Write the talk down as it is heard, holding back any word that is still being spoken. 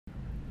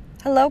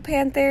Hello,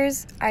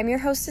 Panthers. I'm your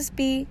hostess,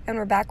 B, and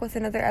we're back with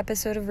another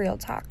episode of Real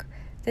Talk.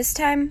 This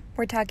time,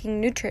 we're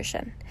talking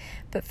nutrition.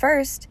 But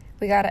first,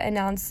 we gotta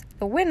announce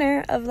the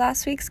winner of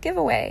last week's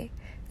giveaway.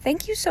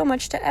 Thank you so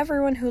much to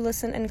everyone who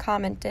listened and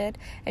commented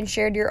and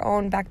shared your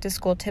own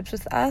back-to-school tips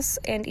with us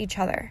and each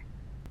other.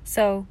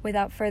 So,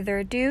 without further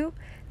ado,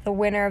 the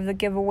winner of the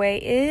giveaway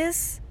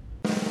is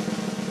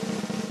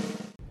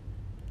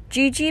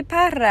Gigi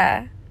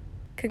Parra.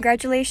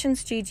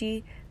 Congratulations,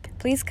 Gigi.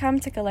 Please come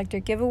to collect your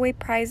giveaway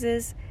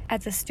prizes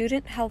at the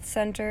Student Health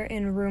Center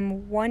in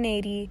room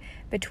 180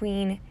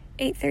 between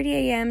 8:30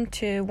 a.m.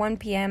 to 1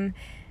 p.m.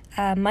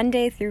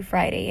 Monday through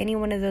Friday, any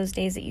one of those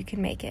days that you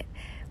can make it.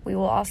 We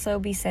will also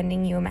be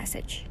sending you a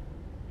message.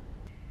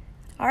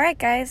 All right,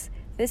 guys.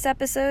 This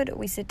episode,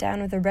 we sit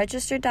down with a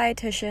registered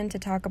dietitian to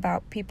talk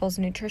about people's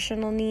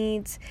nutritional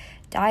needs,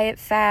 diet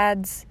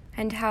fads,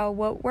 and how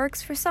what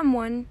works for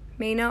someone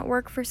may not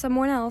work for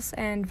someone else,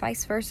 and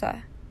vice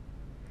versa.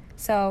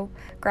 So,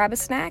 grab a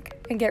snack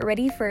and get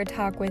ready for a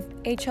talk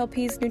with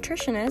HLP's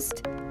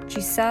nutritionist,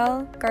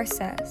 Giselle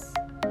Garces.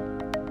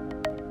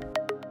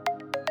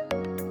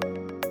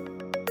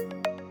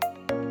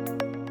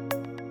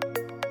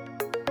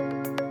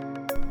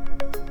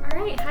 All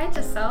right, hi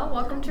Giselle,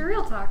 welcome to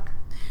Real Talk.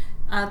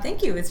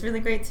 Thank you, it's really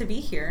great to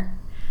be here.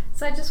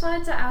 So I just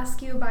wanted to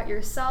ask you about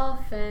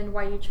yourself and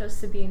why you chose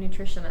to be a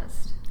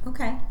nutritionist.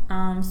 Okay,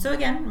 so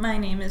again, my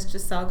name is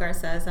Giselle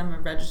Garces. I'm a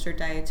registered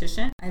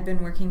dietitian. I've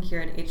been working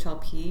here at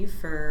HLP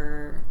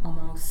for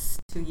almost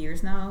 2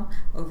 years now,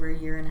 over a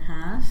year and a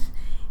half.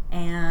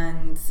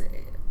 And,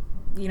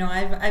 you know,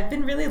 I've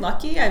been really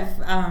lucky.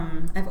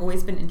 I've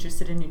always been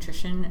interested in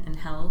nutrition and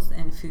health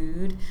and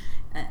food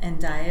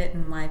and diet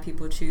and why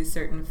people choose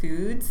certain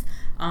foods.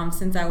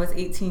 Since I was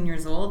 18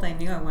 years old, I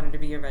knew I wanted to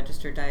be a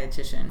registered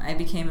dietitian. I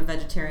became a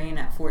vegetarian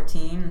at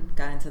 14,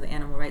 got into the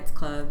Animal Rights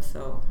Club,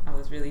 so I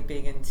was really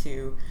big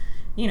into,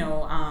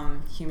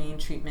 humane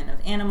treatment of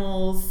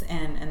animals,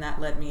 and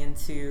that led me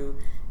into,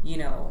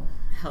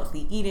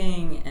 healthy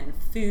eating and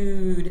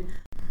food.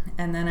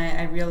 And then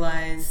I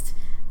realized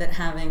that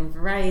having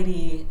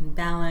variety and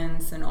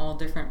balance in all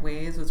different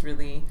ways was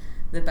really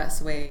the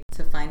best way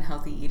to find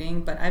healthy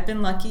eating. But I've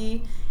been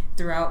lucky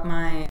throughout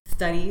my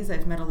studies.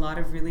 I've met a lot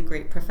of really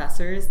great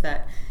professors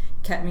that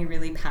kept me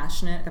really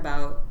passionate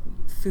about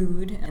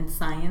food and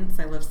science.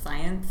 I love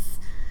science.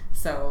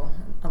 So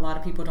a lot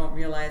of people don't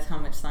realize how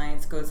much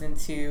science goes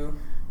into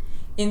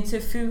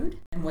food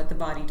and what the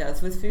body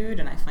does with food,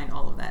 and I find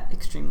all of that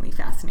extremely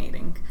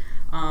fascinating.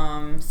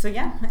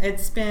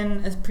 It's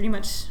been pretty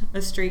much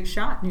a straight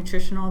shot,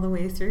 nutrition all the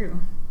way through.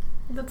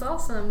 That's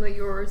awesome that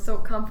you were so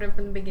confident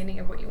from the beginning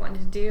of what you wanted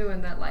to do,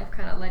 and that life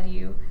kind of led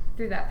you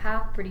through that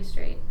path pretty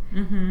straight.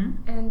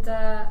 Mm-hmm. And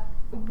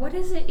what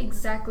is it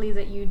exactly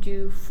that you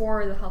do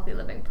for the Healthy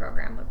Living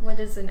program? Like, what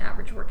is an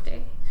average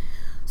workday?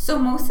 So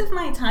most of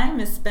my time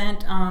is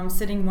spent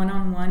sitting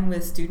one-on-one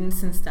with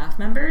students and staff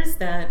members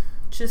that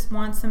just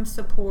want some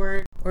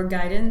support or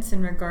guidance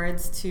in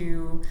regards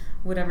to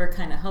whatever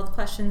kind of health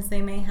questions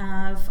they may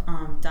have,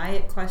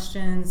 diet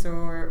questions,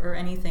 or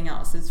anything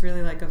else. It's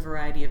really like a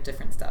variety of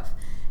different stuff.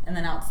 And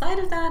then outside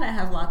of that, I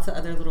have lots of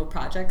other little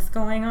projects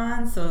going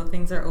on, so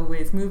things are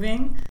always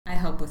moving. I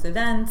help with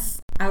events,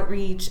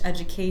 outreach,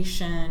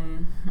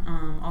 education,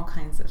 all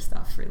kinds of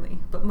stuff really.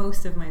 But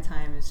most of my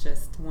time is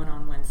just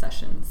one-on-one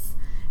sessions,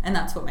 and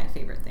that's what my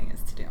favorite thing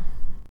is to do.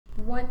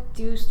 What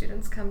do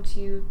students come to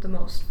you the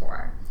most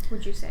for,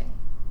 would you say?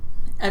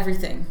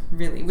 Everything,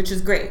 really, which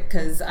is great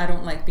because I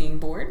don't like being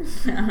bored.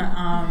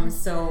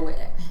 So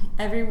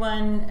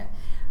everyone,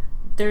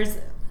 there's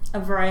a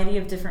variety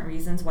of different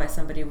reasons why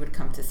somebody would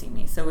come to see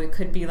me. So it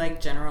could be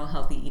like general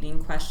healthy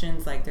eating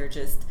questions, like they're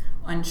just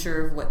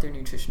unsure of what their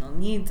nutritional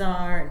needs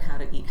are and how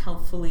to eat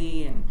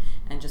healthfully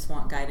and just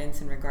want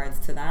guidance in regards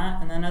to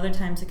that. And then other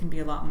times it can be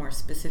a lot more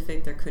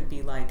specific. There could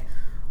be like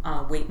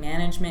weight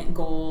management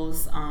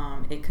goals.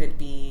 It could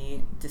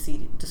be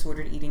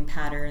disordered eating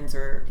patterns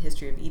or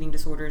history of eating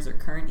disorders or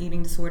current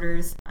eating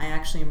disorders. I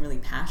actually am really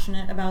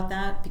passionate about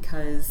that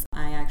because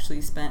I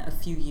actually spent a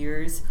few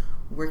years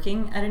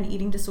working at an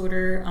eating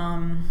disorder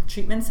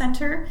treatment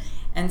center.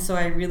 And so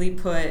I really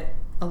put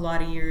a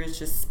lot of years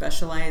just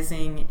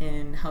specializing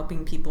in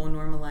helping people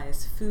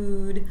normalize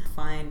food,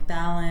 find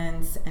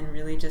balance, and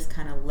really just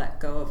kind of let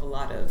go of a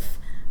lot of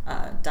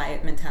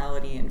diet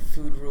mentality and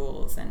food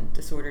rules and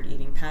disordered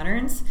eating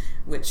patterns,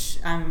 which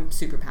I'm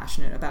super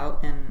passionate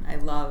about, and I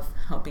love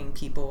helping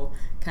people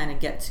kind of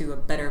get to a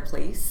better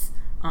place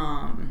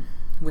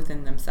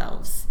within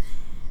themselves.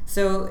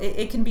 So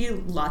it can be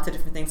lots of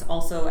different things.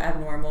 Also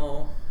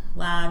abnormal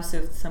labs, so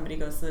if somebody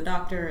goes to the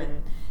doctor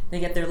and they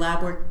get their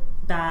lab work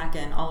back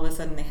and all of a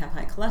sudden they have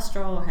high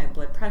cholesterol, high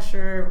blood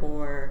pressure,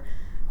 or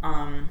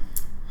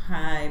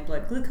high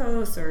blood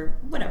glucose, or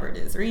whatever it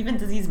is, or even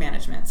disease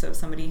management. So if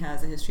somebody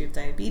has a history of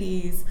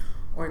diabetes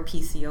or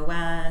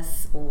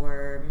PCOS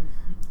or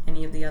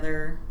any of the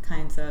other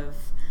kinds of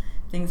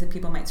things that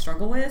people might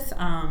struggle with,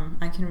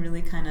 I can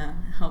really kind of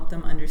help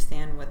them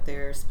understand what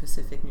their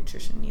specific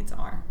nutrition needs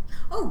are.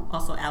 Oh,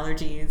 also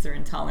allergies or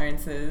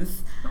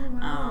intolerances. Oh,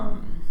 wow.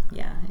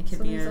 Yeah, it could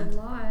so be there's a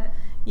lot.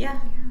 Yeah.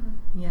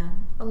 Yeah.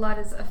 A lot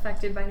is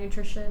affected by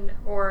nutrition,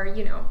 or,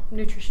 you know,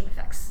 nutrition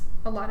affects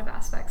a lot of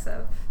aspects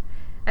of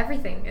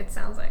everything, it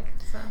sounds like.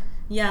 So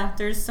yeah,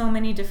 there's so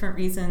many different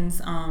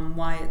reasons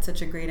why it's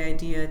such a great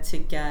idea to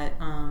get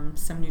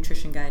some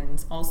nutrition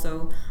guidance.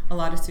 Also, a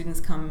lot of students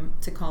come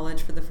to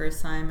college for the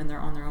first time and they're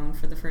on their own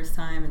for the first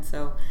time, and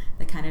so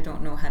they kind of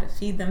don't know how to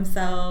feed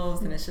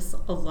themselves, and it's just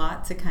a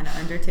lot to kind of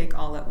undertake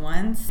all at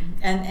once.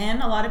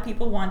 And a lot of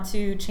people want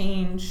to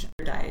change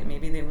their diet.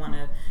 Maybe they want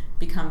to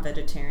become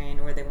vegetarian,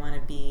 or they want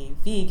to be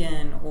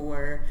vegan,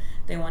 or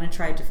they want to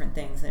try different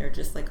things. They're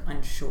just like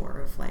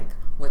unsure of like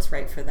what's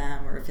right for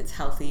them, or if it's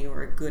healthy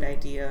or a good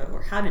idea,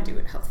 or how to do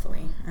it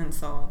healthfully. And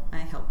so I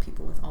help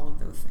people with all of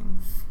those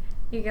things.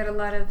 You get a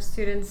lot of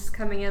students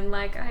coming in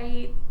like, I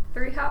eat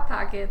 3 Hot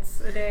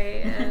Pockets a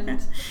day and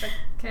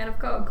a can of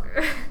Coke.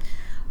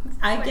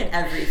 I get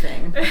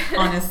everything,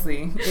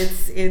 honestly.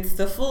 It's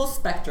the full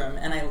spectrum,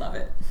 and I love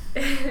it.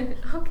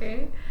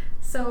 Okay.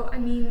 So, I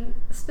mean,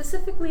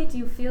 specifically, do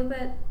you feel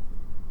that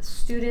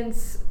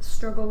students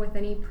struggle with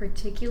any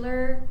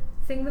particular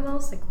thing the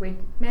most, like weight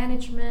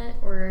management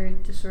or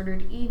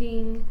disordered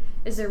eating?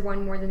 Is there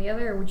one more than the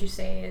other, or would you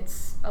say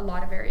it's a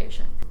lot of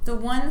variation? The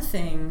one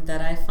thing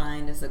that I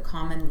find is a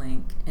common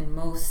link in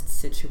most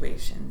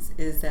situations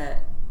is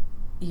that,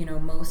 you know,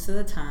 most of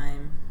the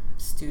time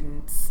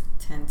students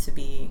tend to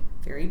be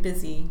very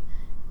busy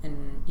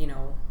and, you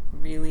know,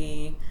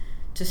 really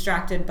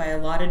distracted by a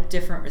lot of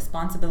different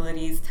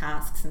responsibilities,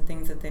 tasks, and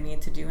things that they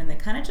need to do, and they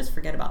kind of just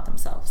forget about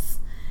themselves.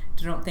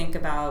 They don't think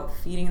about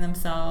feeding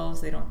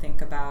themselves, they don't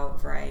think about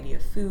variety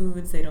of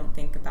foods, they don't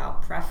think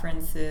about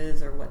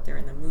preferences or what they're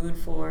in the mood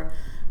for.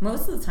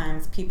 Most of the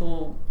times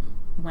people,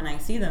 when I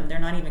see them, they're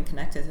not even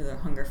connected to their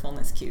hunger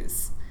fullness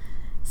cues.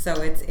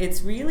 So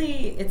it's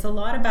really a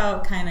lot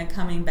about kind of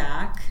coming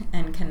back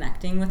and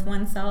connecting with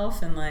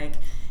oneself, and like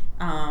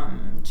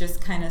just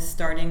kind of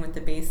starting with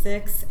the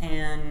basics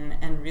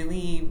and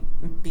really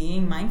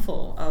being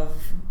mindful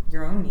of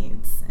your own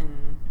needs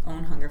and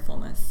own hunger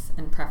fullness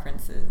and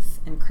preferences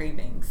and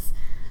cravings.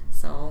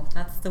 So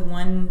that's the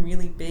one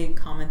really big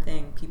common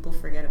thing. People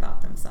forget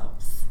about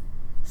themselves.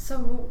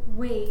 So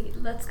wait,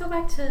 let's go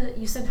back to,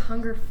 you said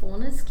hunger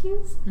fullness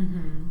cues?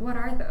 Mm-hmm. What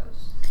are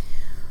those?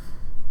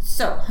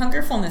 So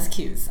hunger fullness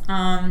cues.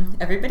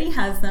 Everybody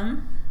has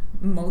them.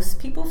 Most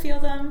people feel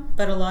them,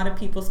 but a lot of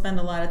people spend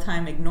a lot of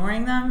time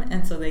ignoring them,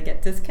 and so they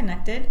get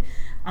disconnected.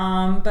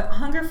 But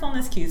hunger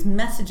fullness cues,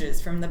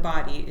 messages from the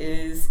body,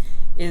 is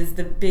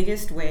the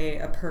biggest way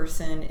a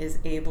person is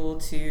able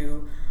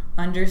to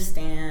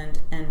understand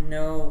and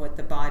know what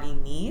the body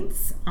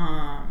needs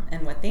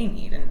and what they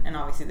need. And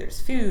obviously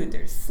there's food,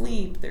 there's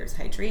sleep, there's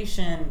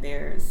hydration,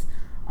 there's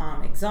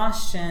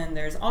exhaustion,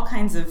 there's all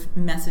kinds of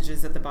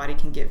messages that the body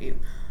can give you.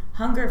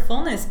 Hunger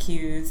fullness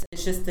cues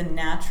is just the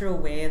natural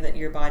way that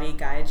your body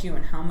guides you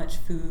on how much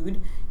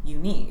food you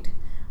need.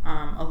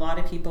 A lot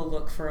of people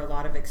look for a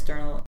lot of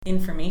external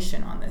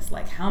information on this,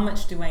 like how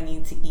much do I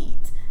need to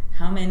eat?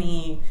 How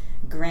many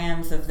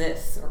grams of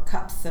this or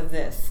cups of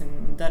this,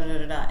 and da da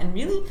da da. And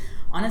really,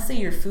 honestly,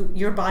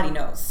 your body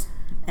knows.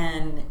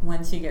 And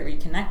once you get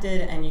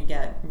reconnected and you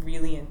get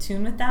really in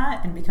tune with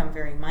that and become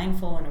very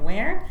mindful and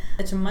aware,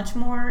 it's a much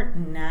more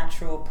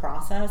natural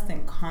process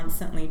than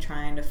constantly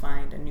trying to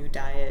find a new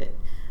diet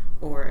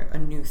or a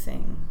new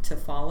thing to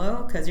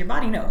follow, because your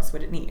body knows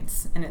what it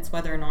needs, and it's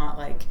whether or not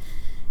like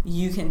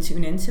you can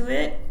tune into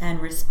it and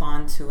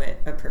respond to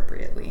it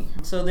appropriately.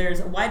 So there's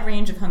a wide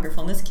range of hunger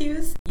fullness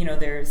cues. You know,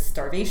 there's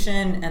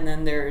starvation, and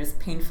then there's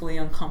painfully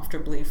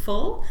uncomfortably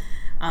full.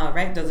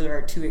 Right, those are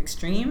our two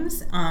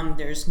extremes.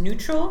 There's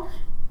neutral,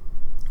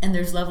 and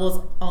there's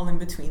levels all in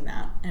between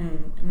that.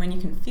 And when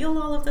you can feel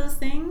all of those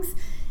things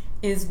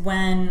is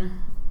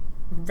when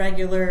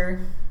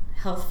regular,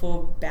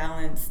 healthful,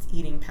 balanced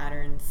eating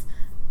patterns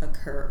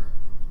occur.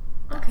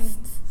 Okay,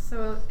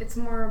 so it's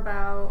more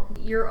about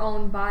your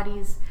own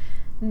body's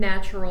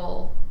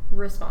natural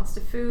response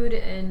to food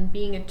and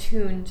being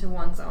attuned to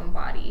one's own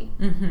body.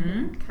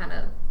 Mm-hmm. Kind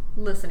of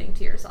listening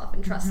to yourself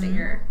and trusting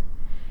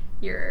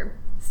your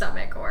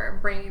stomach or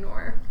brain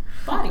or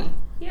body.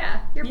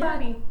 Yeah, your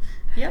body.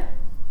 Yep.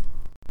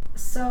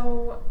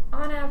 So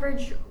on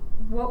average,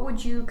 what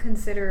would you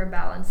consider a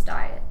balanced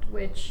diet?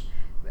 Which,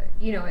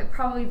 you know, it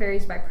probably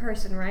varies by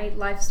person, right?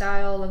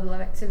 Lifestyle, level of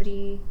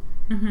activity.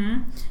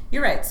 Mm-hmm.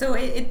 You're right. So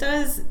it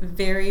does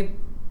vary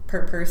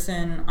per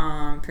person,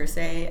 per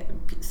se.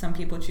 Some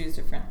people choose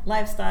different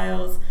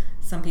lifestyles.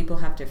 Some people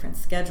have different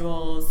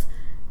schedules.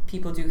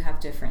 People do have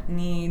different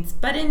needs.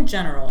 But in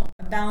general,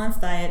 a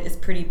balanced diet is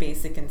pretty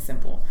basic and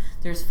simple.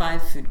 There's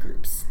 5 food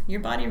groups. Your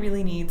body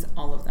really needs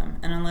all of them.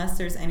 And unless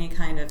there's any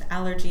kind of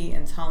allergy,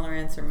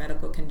 intolerance, or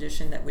medical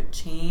condition that would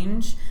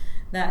change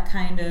that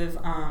kind of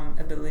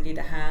ability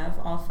to have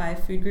all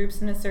 5 food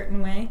groups in a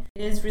certain way,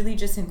 it is really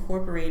just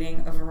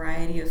incorporating a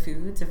variety of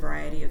foods, a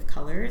variety of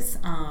colors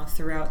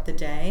throughout the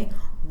day,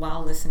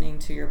 while listening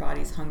to your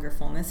body's hunger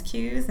fullness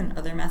cues and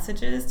other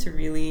messages to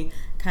really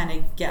kind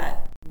of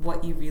get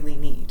what you really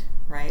need,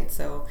 right?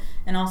 So,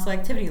 and also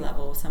activity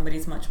level. If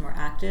somebody's much more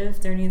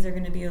active, their needs are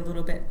going to be a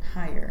little bit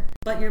higher.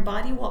 But your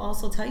body will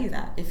also tell you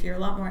that. If you're a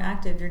lot more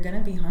active, you're going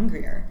to be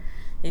hungrier.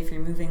 If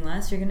you're moving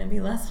less, you're going to be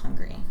less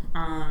hungry.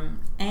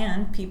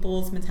 And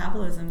people's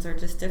metabolisms are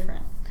just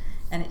different.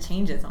 And it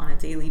changes on a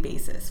daily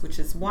basis, which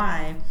is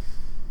why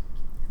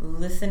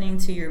listening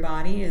to your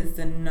body is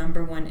the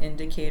number one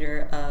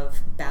indicator of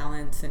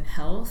balance and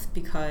health,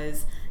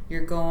 because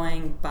you're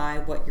going by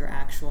what your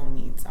actual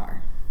needs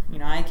are. You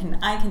know, I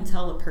can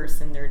tell a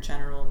person their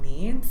general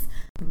needs,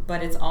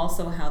 but it's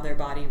also how their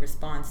body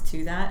responds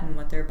to that and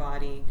what their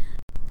body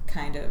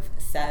kind of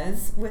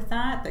says with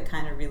that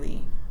kind of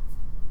really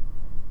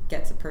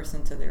gets a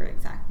person to their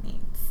exact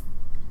needs.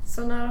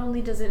 So not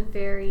only does it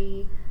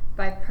vary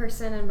by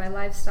person and by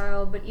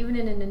lifestyle, but even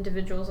in an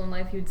individual's own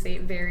life, you'd say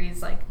it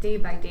varies like day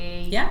by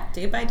day. Yeah,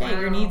 day by day. Wow.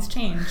 Your needs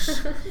change.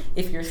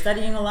 If you're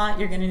studying a lot,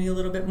 you're going to need a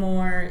little bit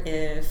more.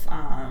 If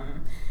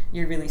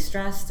you're really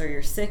stressed or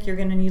you're sick, you're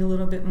going to need a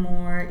little bit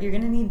more. You're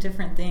going to need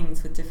different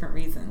things with different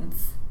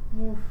reasons.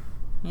 Oof.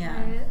 Yeah.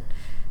 Right.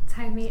 It's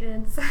high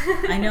maintenance.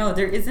 I know.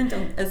 There isn't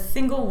a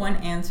single one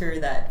answer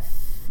that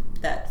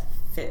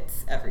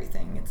fits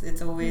everything.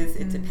 It's always,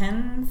 it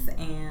depends,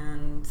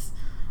 and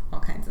all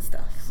kinds of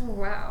stuff. Oh,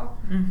 wow.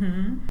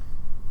 Mm-hmm.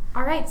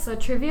 All right, so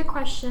trivia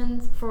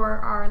questions for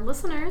our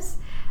listeners.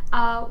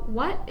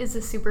 What is a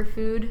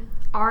superfood?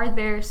 Are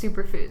there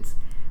superfoods?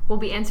 We'll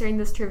be answering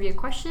this trivia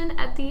question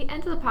at the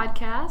end of the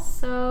podcast,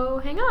 so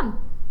hang on.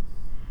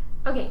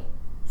 Okay,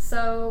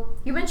 so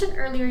you mentioned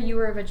earlier you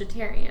were a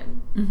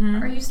vegetarian.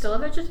 Mm-hmm. Are you still a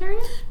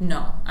vegetarian?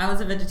 No, I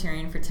was a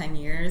vegetarian for 10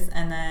 years,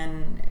 and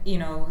then, you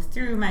know,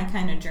 through my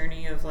kind of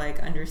journey of like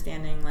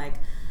understanding like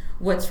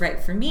what's right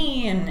for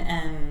me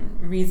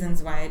and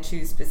reasons why I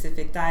choose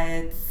specific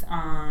diets.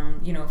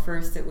 You know,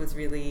 first it was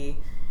really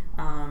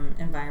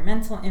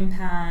environmental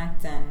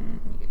impact and,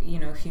 you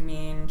know,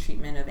 humane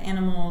treatment of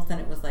animals. Then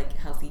it was like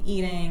healthy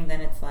eating.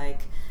 Then it's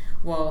like,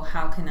 well,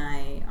 how can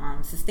I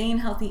sustain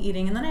healthy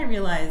eating? And then I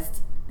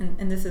realized,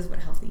 and this is what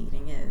healthy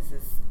eating is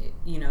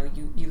you know,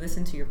 you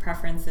listen to your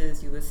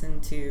preferences, you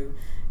listen to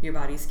your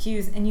body's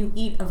cues, and you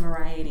eat a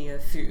variety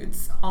of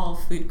foods, all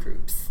food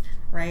groups.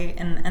 Right?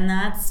 And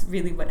that's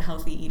really what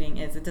healthy eating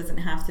is. It doesn't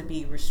have to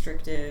be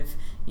restrictive.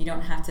 You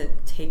don't have to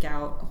take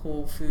out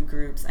whole food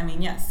groups. I mean,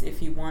 yes,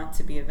 if you want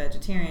to be a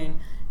vegetarian,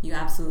 you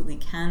absolutely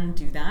can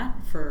do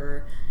that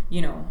for,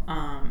 you know,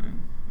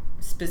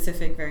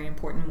 specific, very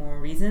important moral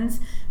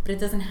reasons, but it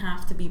doesn't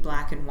have to be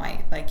black and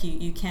white. Like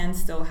you can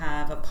still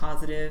have a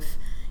positive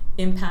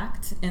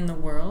impact in the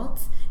world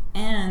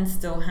and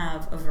still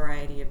have a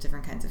variety of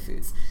different kinds of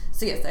foods.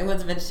 So yes, I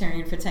was a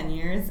vegetarian for 10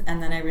 years,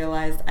 and then I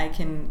realized I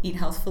can eat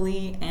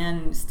healthfully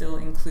and still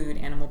include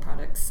animal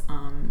products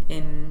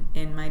in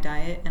my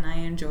diet, and I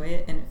enjoy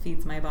it, and it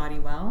feeds my body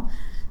well.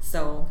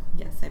 So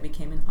yes, I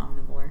became an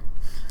omnivore.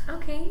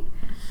 Okay.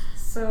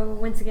 So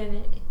once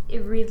again, it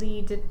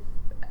really did.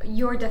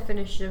 Your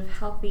definition of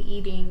healthy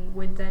eating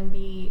would then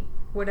be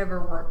whatever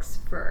works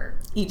for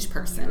each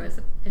person, you as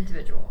an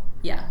individual.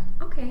 Yeah.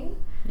 Okay.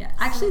 Yeah.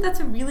 Actually, that's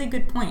a really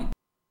good point,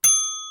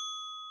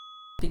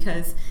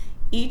 because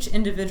each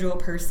individual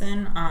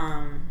person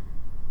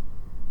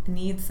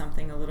needs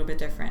something a little bit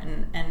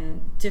different,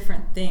 and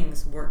different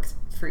things work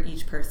for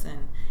each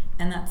person.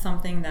 And that's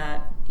something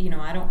that, you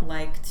know, I don't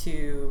like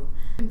to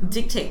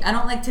dictate. I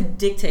don't like to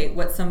dictate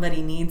what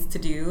somebody needs to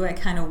do. I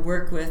kind of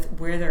work with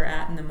where they're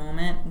at in the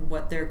moment,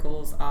 what their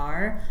goals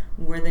are,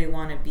 where they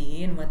want to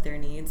be, and what their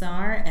needs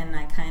are. And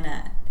I kind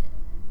of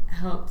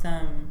help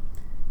them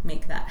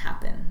make that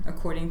happen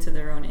according to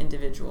their own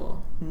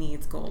individual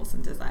needs, goals,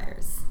 and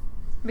desires.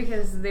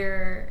 Because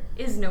there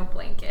is no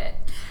blanket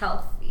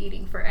health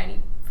eating for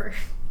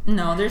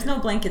No, there's no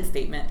blanket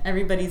statement.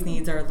 Everybody's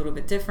needs are a little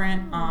bit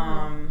different,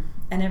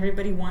 and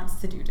everybody wants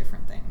to do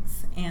different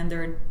things, and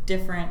there are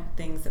different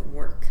things that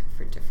work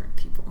for different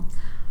people.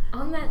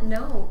 On that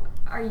note,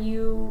 are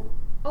you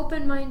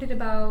open-minded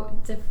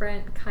about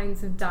different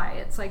kinds of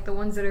diets, like the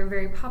ones that are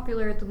very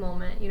popular at the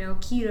moment, you know,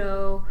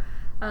 keto,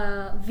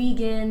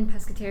 vegan,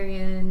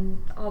 pescatarian,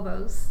 all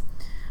those?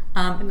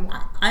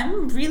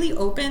 I'm really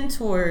open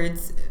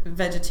towards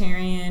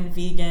vegetarian,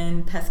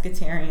 vegan,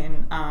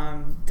 pescatarian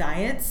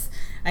diets.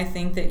 I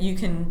think that you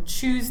can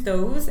choose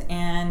those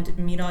and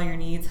meet all your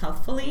needs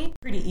healthfully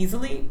pretty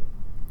easily,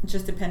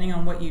 just depending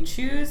on what you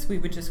choose. We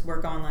would just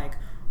work on like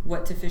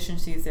what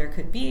deficiencies there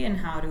could be and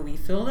how do we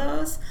fill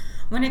those.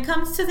 When it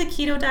comes to the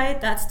keto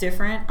diet, that's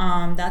different.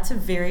 That's a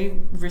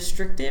very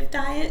restrictive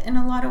diet in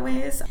a lot of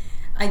ways.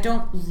 I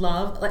don't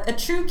love, like, a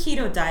true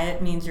keto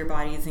diet means your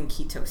body is in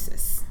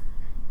ketosis.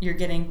 You're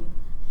getting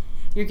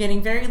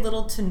very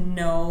little to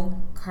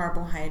no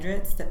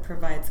carbohydrates that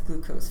provides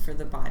glucose for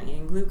the body.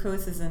 And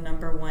glucose is the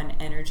number one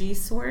energy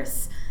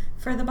source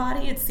for the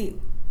body.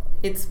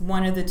 It's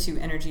one of the two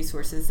energy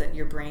sources that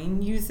your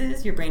brain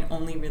uses. Your brain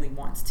only really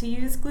wants to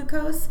use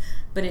glucose,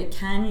 but it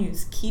can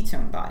use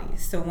ketone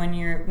bodies. So when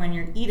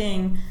you're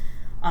eating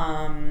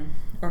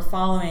or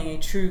following a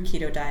true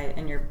keto diet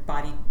and your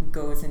body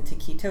goes into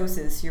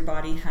ketosis, your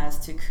body has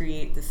to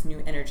create this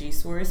new energy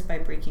source by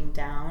breaking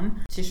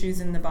down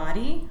tissues in the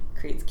body,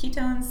 creates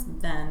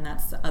ketones, then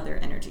that's the other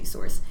energy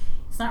source.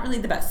 It's not really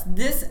the best.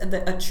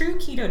 A true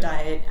keto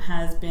diet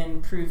has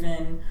been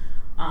proven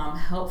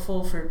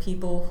helpful for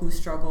people who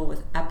struggle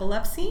with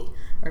epilepsy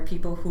or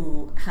people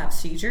who have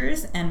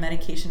seizures, and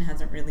medication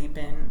hasn't really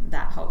been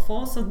that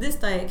helpful. So this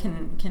diet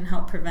can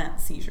help prevent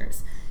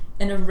seizures.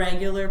 In a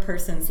regular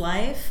person's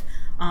life,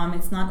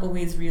 it's not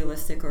always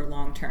realistic or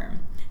long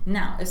term.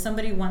 Now, if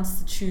somebody wants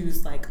to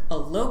choose like a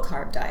low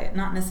carb diet,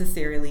 not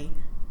necessarily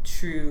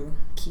true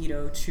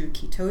keto, true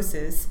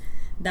ketosis,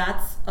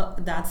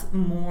 that's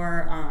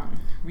more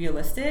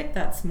realistic.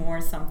 That's more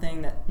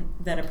something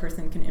that a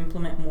person can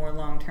implement more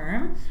long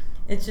term.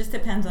 It just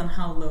depends on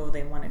how low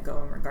they want to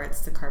go in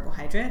regards to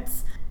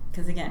carbohydrates.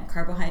 Because again,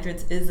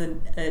 carbohydrates is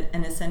an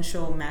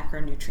essential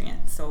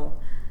macronutrient. So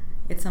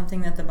it's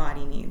something that the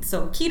body needs.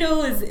 So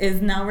keto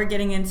is now we're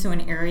getting into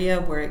an area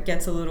where it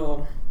gets a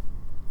little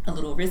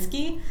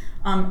risky.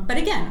 But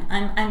again,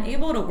 I'm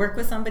able to work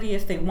with somebody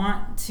if they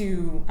want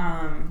to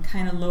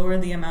kind of lower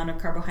the amount of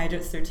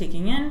carbohydrates they're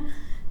taking in,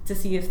 to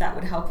see if that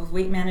would help with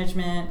weight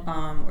management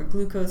or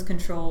glucose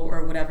control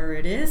or whatever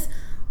it is.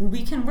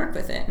 We can work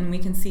with it and we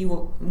can see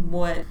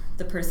what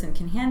the person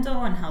can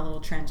handle and how they'll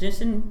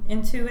transition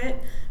into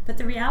it. But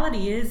the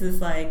reality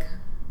is like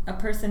a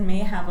person may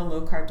have a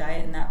low carb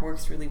diet and that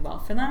works really well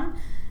for them,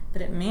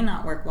 but it may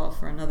not work well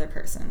for another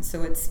person.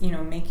 So it's,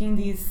 making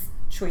these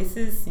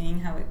choices,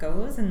 seeing how it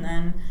goes, and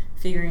then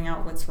figuring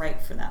out what's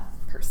right for that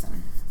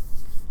person.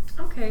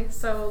 Okay,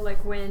 so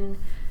like when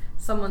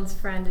someone's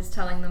friend is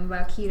telling them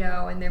about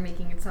keto and they're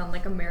making it sound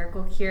like a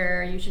miracle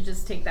cure, you should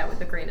just take that with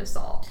a grain of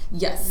salt.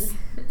 Yes,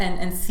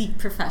 and seek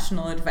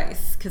professional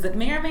advice, because it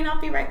may or may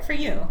not be right for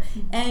you,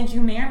 and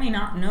you may or may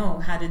not know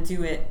how to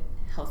do it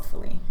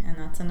healthfully, and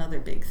that's another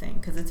big thing,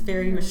 because it's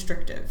very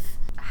restrictive.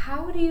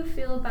 How do you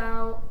feel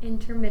about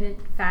intermittent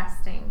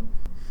fasting?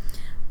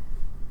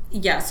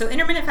 Yeah, so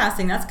intermittent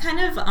fasting, that's kind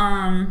of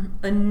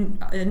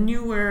a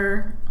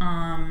newer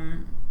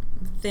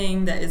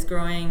thing that is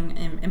growing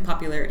in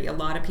popularity. A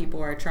lot of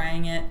people are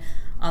trying it.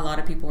 A lot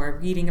of people are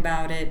reading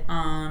about it.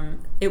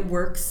 It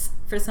works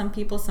for some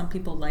people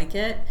like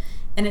it,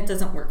 and it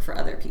doesn't work for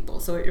other people.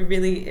 So it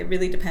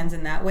really depends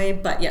in that way.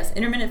 But yes,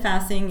 intermittent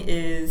fasting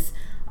is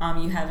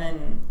you have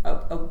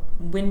a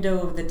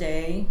window of the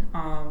day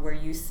where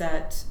you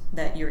set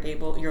that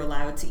you're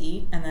allowed to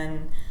eat, and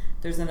then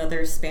there's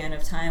another span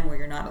of time where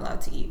you're not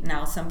allowed to eat.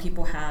 Now, some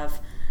people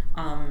have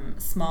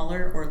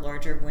smaller or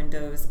larger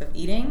windows of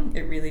eating.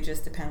 It really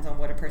just depends on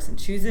what a person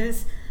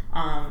chooses.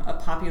 A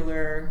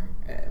popular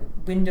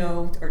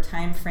window or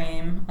time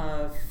frame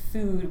of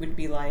food would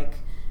be like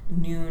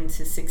noon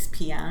to 6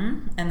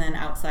 p.m. and then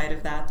outside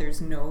of that there's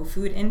no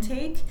food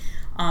intake.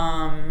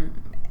 And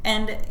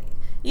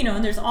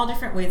there's all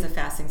different ways of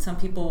fasting. Some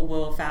people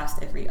will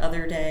fast every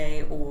other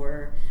day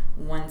or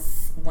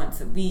once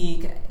a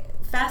week.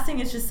 Fasting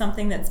is just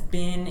something that's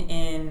been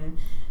in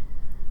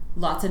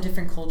lots of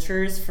different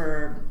cultures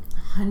for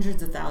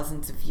hundreds of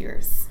thousands of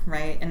years,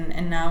 right?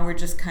 And now we're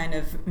just kind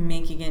of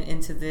making it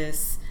into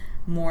this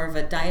more of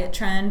a diet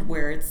trend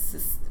where it's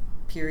this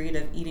period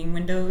of eating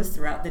windows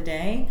throughout the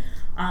day.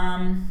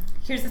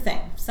 Here's the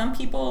thing. Some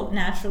people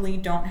naturally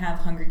don't have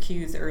hunger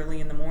cues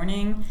early in the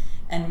morning,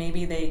 and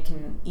maybe they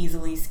can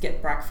easily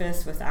skip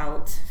breakfast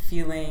without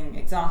feeling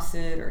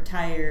exhausted or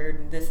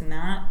tired, this and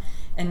that.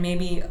 And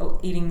maybe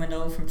eating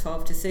window from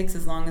 12 to 6,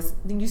 as long as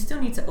you still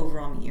need to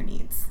overall meet your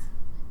needs.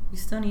 You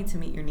still need to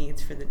meet your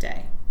needs for the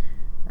day,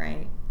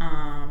 right?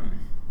 And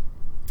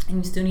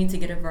you still need to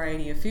get a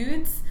variety of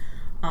foods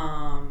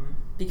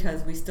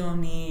because we still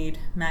need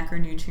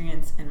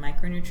macronutrients and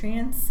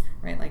micronutrients,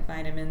 right? Like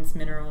vitamins,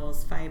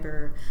 minerals,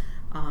 fiber,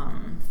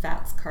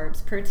 fats,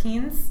 carbs,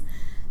 proteins.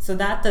 So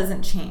that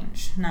doesn't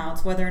change. Now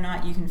it's whether or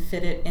not you can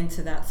fit it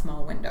into that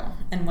small window,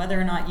 and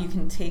whether or not you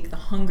can take the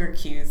hunger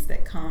cues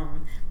that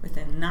come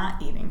within not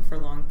eating for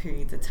long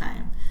periods of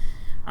time.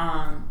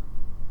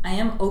 I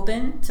am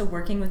open to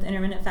working with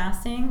intermittent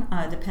fasting,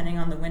 depending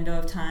on the window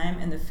of time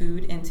and the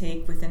food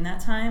intake within that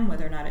time,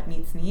 whether or not it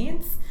meets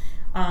needs.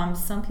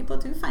 Some people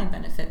do find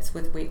benefits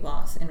with weight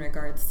loss in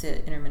regards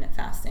to intermittent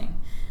fasting.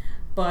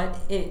 But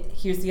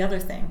here's the other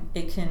thing.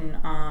 It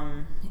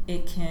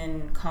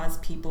can cause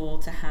people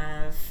to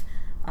have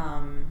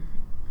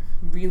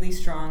really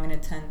strong and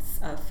intense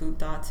food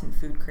thoughts and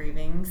food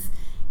cravings.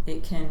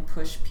 It can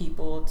push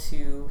people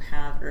to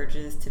have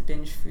urges to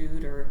binge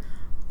food or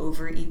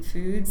overeat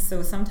foods.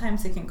 So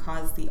sometimes it can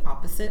cause the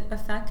opposite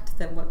effect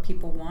than what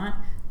people want.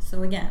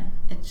 So again,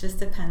 it just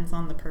depends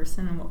on the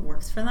person and what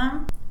works for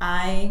them.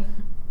 I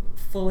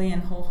fully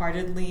and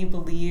wholeheartedly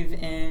believe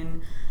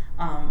in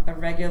a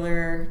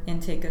regular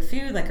intake of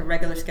food, like a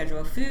regular schedule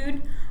of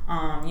food.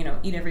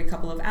 Eat every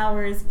couple of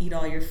hours, eat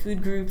all your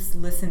food groups,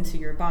 listen to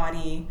your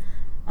body,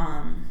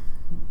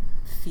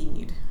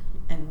 feed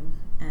and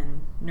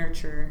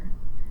nurture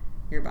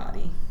your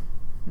body.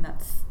 And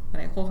that's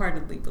what I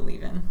wholeheartedly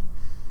believe in.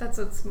 That's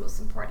what's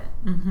most important.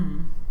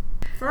 Mm-hmm.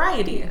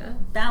 variety, Yeah.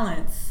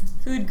 balance,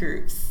 food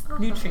groups,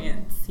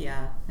 nutrients.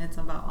 Yeah, it's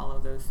about all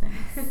of those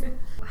things.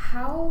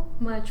 How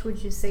much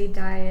would you say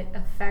diet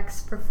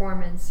affects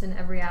performance in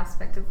every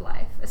aspect of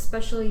life,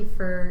 especially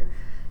for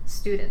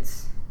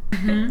students?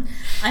 Mm-hmm.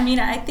 I mean,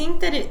 I think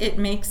that it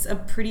makes a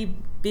pretty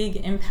big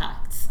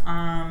impact.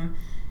 But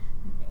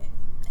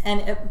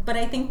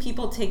I think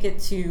people take it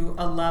to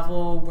a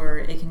level where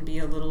it can be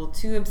a little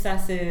too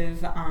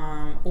obsessive,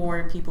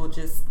 or people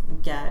just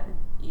get,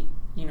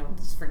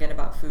 just forget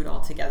about food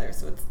altogether.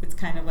 So it's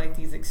kind of like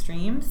these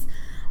extremes.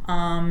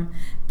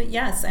 But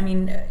yes, I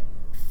mean,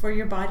 for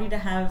your body to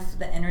have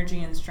the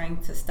energy and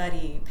strength to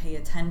study, pay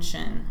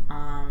attention,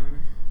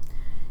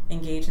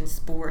 engage in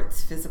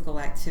sports, physical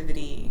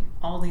activity,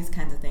 all these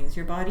kinds of things,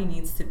 your body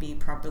needs to be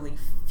properly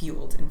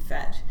fueled and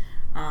fed.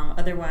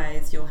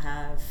 Otherwise, you'll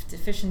have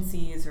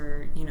deficiencies,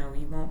 or you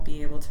won't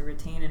be able to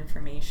retain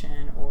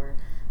information or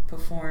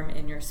perform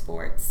in your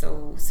sports.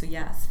 So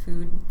yes,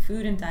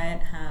 food and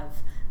diet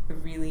have a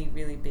really,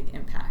 really big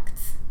impact.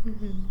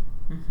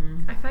 Mm-hmm.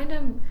 Mm-hmm. I find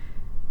I'm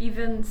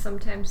even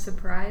sometimes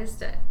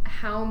surprised at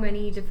how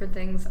many different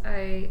things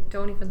I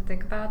don't even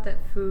think about that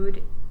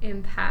food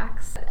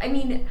impacts. I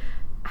mean,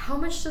 how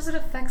much does it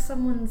affect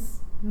someone's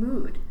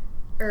mood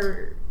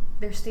or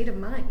their state of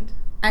mind?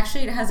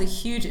 Actually, it has a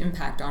huge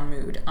impact on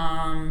mood.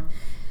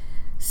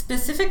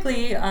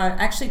 Specifically,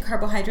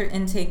 carbohydrate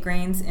intake,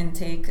 grains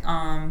intake,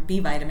 B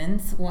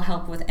vitamins will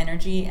help with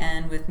energy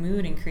and with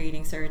mood and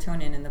creating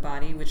serotonin in the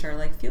body, which are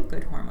like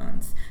feel-good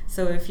hormones.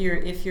 So if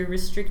you're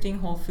restricting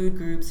whole food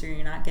groups, or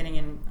you're not getting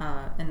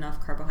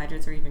enough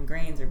carbohydrates or even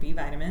grains or B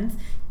vitamins,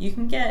 you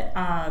can get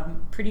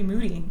pretty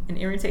moody and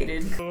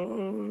irritated.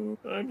 Oh,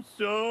 I'm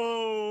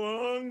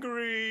so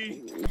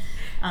hungry.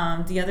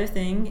 The other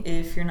thing,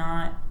 if you're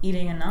not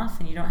eating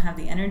enough and you don't have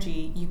the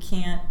energy,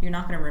 you're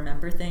not going to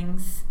remember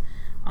things.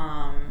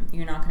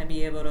 You're not going to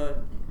be able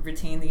to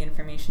retain the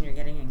information you're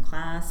getting in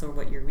class or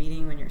what you're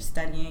reading when you're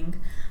studying.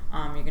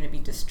 You're going to be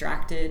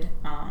distracted.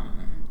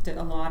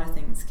 A lot of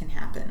things can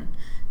happen.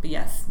 But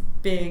yes,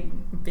 big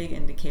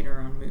indicator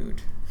on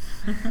mood.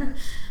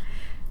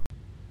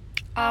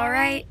 All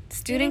right,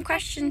 student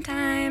question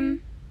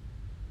time.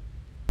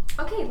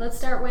 Okay, let's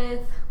start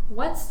with,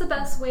 what's the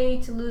best way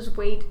to lose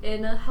weight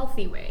in a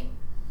healthy way?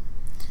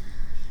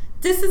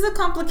 This is a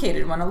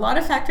complicated one. A lot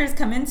of factors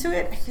come into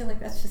it. I feel like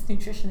that's just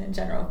nutrition in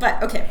general.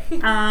 But okay,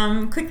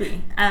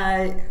 quickly.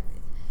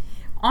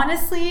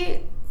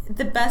 Honestly,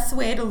 the best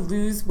way to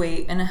lose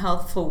weight in a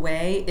healthful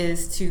way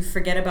is to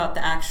forget about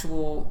the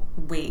actual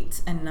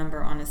weight and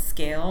number on a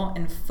scale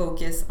and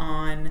focus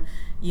on,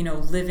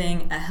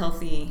 living a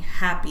healthy,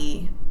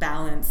 happy,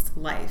 balanced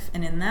life.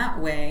 And in that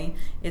way,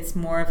 it's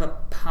more of a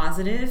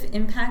positive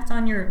impact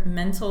on your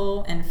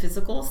mental and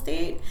physical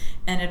state,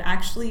 and it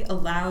actually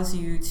allows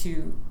you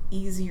to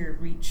easier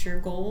reach your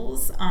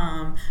goals,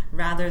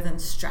 rather than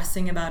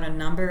stressing about a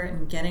number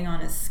and getting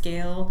on a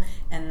scale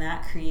and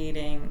that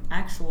creating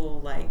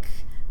actual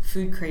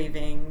food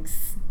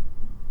cravings,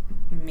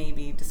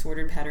 maybe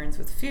disordered patterns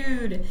with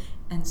food,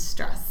 and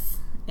stress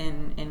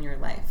in your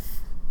life.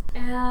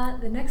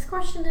 The next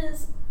question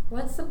is,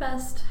 what's the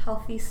best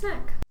healthy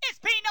snack? It's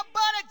peanut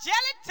butter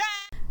jelly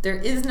time. There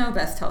is no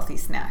best healthy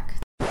snack.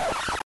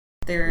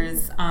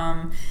 There's,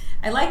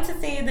 I like to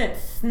say that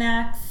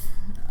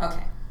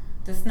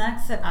the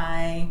snacks that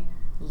I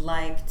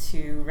like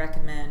to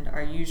recommend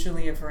are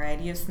usually a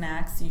variety of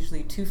snacks,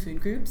 usually 2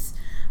 food groups,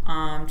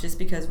 just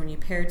because when you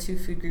pair 2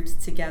 food groups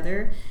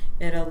together,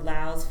 it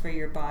allows for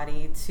your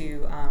body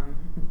to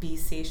be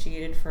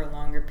satiated for a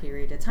longer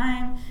period of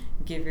time,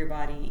 give your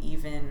body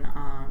even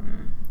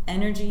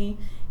energy,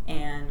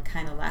 and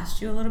kind of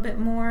last you a little bit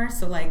more.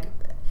 So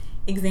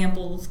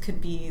examples could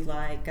be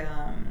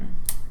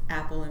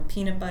apple and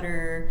peanut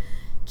butter,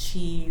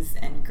 cheese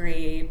and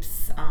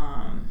grapes,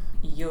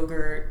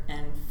 yogurt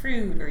and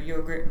fruit, or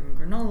yogurt and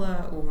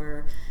granola,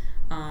 or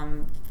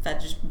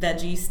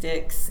veggie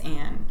sticks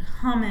and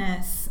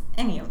hummus,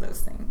 any of those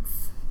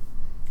things.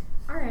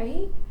 All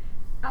right.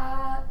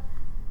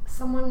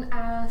 Someone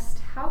asked,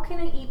 how can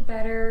I eat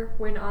better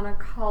when on a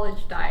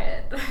college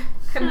diet?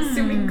 I'm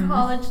assuming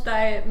college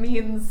diet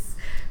means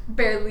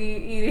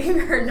barely eating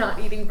or not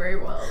eating very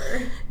well,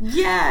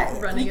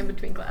 or running in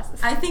between classes.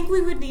 I think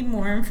we would need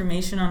more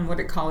information on what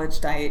a college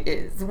diet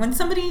is. When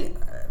somebody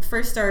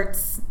first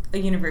starts a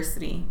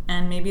university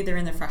and maybe they're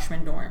in the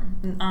freshman dorm,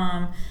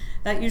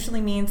 that usually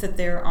means that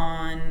they're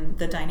on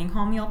the dining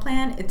hall meal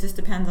plan. It just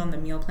depends on the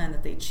meal plan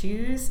that they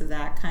choose, so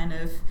that kind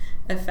of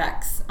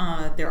affects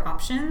their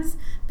options.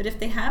 But if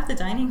they have the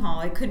dining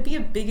hall, it could be a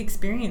big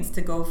experience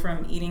to go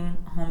from eating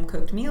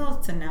home-cooked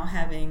meals to now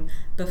having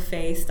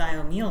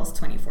buffet-style meals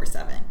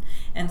 24/7.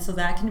 And so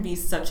that can be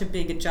such a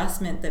big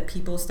adjustment that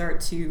people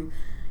start to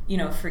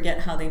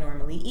forget how they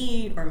normally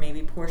eat, or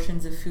maybe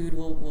portions of food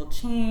will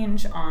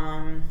change.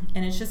 And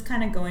it's just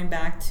kind of going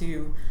back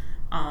to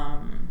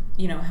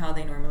how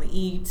they normally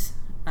eat,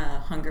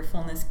 hunger,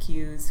 fullness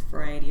cues,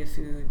 variety of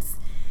foods,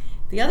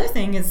 The other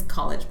thing is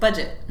college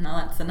budget. Now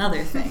that's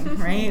another thing,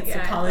 right?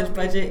 Yeah, so college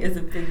budget is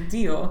a big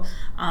deal.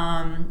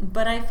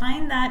 But I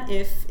find that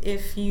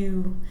if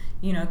you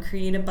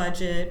create a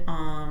budget,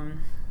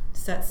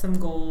 set some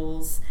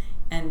goals,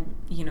 and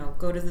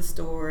go to the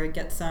store,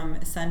 get some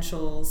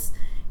essentials,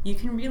 you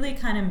can really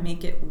kind of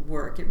make it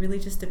work. It really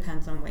just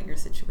depends on what your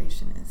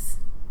situation is.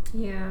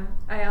 Yeah,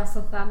 I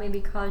also thought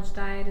maybe college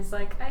diet is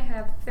like, I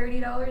have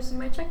 $30 in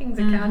my checkings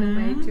account and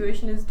my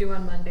tuition is due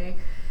on Monday.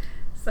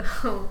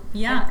 So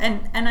yeah,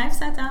 and I've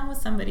sat down with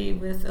somebody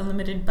with a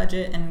limited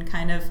budget and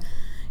kind of,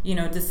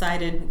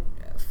 decided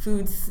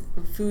foods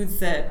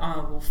that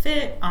will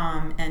fit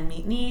and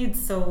meet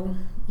needs. So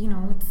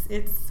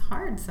it's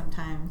hard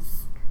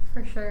sometimes.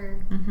 For sure.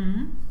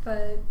 Mm-hmm.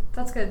 But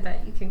that's good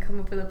that you can come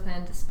up with a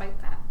plan despite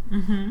that.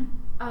 Mm-hmm.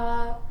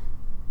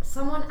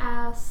 Someone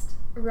asked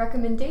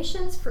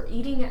recommendations for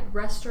eating at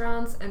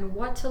restaurants and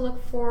what to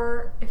look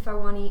for if I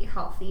want to eat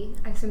healthy.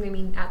 I assume they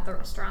mean at the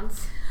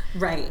restaurants.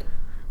 Right.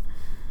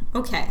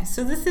 Okay,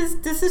 so this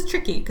is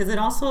tricky because it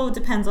also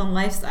depends on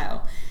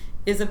lifestyle.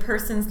 Is a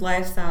person's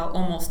lifestyle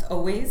almost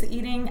always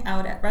eating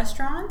out at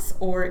restaurants,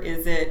 or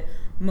is it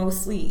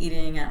mostly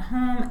eating at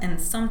home and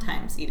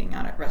sometimes eating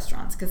out at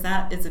restaurants? Because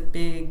that is a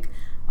big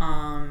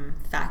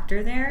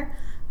factor there.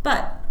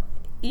 But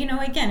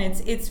again,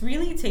 it's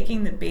really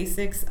taking the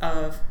basics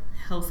of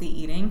healthy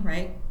eating,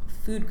 right?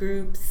 Food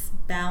groups,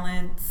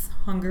 balance,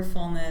 hunger,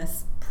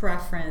 fullness,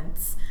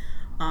 preference.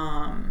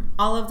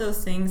 All of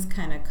those things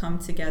kind of come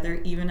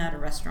together even at a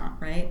restaurant,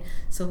 right?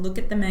 So look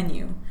at the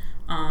menu.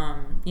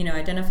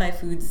 Identify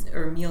foods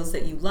or meals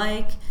that you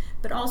like,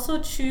 but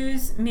also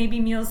choose maybe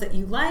meals that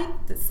you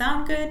like, that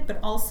sound good, but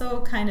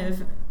also kind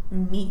of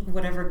meet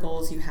whatever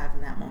goals you have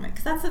in that moment.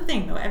 Because that's the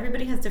thing, though.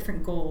 Everybody has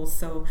different goals.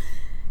 So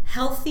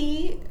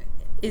healthy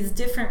is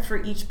different for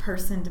each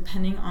person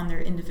depending on their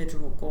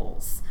individual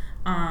goals.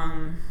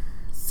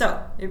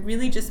 So it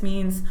really just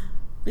means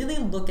really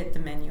look at the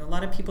menu. A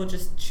lot of people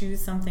just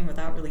choose something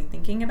without really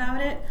thinking about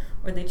it,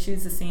 or they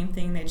choose the same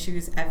thing they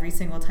choose every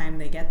single time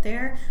they get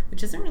there,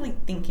 which isn't really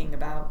thinking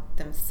about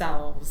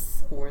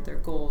themselves or their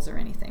goals or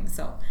anything.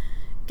 So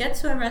get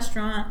to a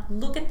restaurant,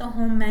 look at the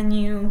home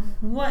menu,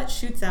 what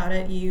shoots out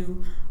at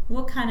you,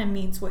 what kind of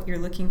meets what you're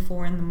looking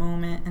for in the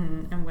moment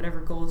and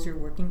whatever goals you're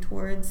working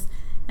towards.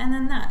 And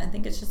then I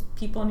think it's just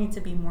people need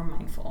to be more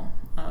mindful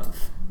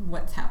of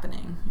what's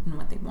happening and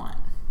what they want.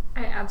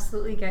 I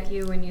absolutely get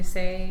you when you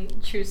say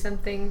choose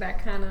something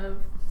that kind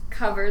of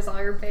covers all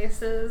your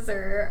bases,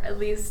 or at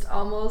least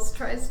almost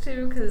tries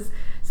to, because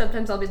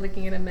sometimes I'll be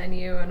looking at a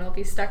menu and I'll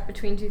be stuck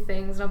between two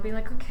things and I'll be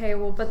like, okay,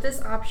 well, but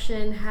this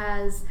option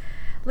has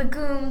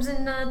legumes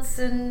and nuts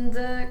and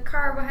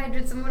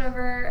carbohydrates and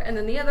whatever, and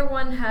then the other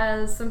one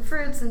has some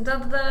fruits and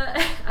da-da-da.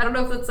 I don't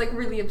know if that's like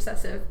really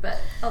obsessive, but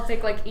I'll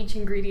take like each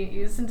ingredient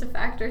used into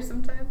factor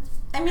sometimes.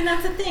 I mean,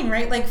 that's the thing,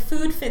 right? Like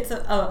food fits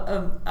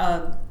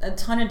a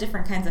ton of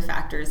different kinds of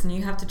factors, and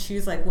you have to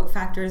choose like what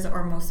factors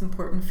are most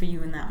important for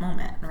you in that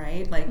moment,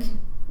 right? Like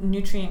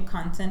nutrient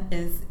content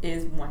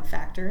is one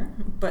factor,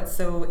 but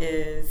so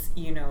is,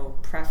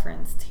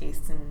 preference,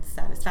 taste, and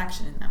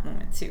satisfaction in that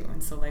moment too.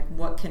 And so like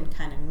what can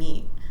kind of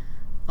meet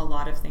a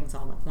lot of things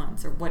all at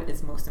once, or what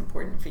is most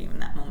important for you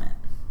in that moment.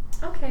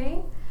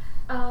 Okay.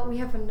 We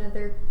have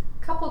another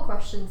couple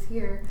questions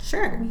here.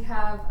 Sure. We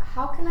have,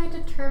 how can I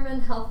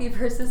determine healthy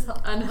versus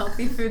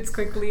unhealthy foods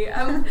quickly?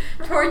 I'm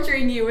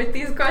torturing you with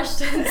these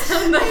questions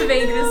on the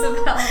vagueness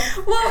of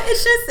health. Well,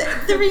 it's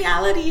just, the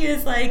reality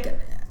is like,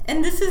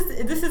 and this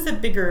is a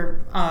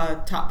bigger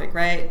topic,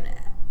 right?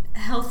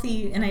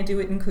 Healthy, and I do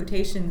it in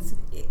quotations,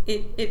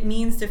 it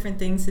means different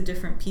things to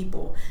different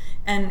people.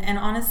 And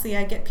honestly,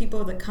 I get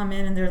people that come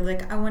in and they're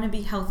like, I want to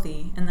be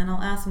healthy. And then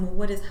I'll ask them, well,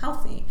 what is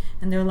healthy?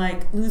 And they're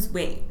like, lose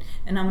weight.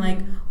 And I'm like,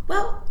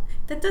 well,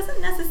 that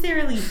doesn't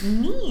necessarily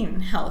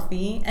mean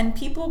healthy. And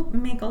people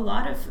make a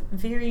lot of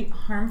very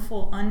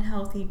harmful,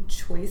 unhealthy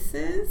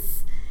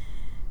choices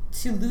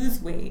to lose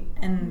weight.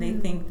 And they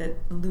think that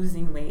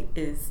losing weight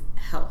is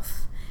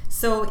health.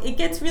 So it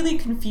gets really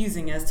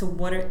confusing as to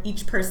what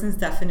each person's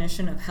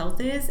definition of health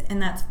is, and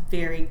that's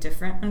very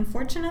different,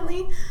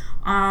 unfortunately.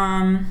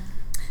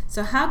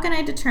 So how can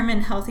I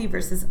determine healthy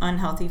versus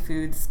unhealthy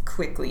foods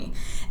quickly?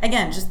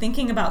 Again, just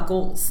thinking about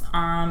goals.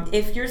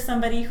 If you're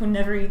somebody who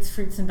never eats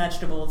fruits and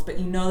vegetables, but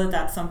you know that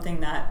that's something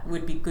that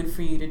would be good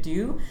for you to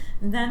do,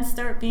 then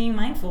start being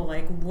mindful,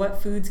 like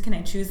what foods can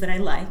I choose that I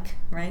like,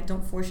 right?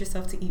 Don't force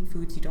yourself to eat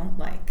foods you don't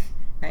like,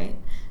 right?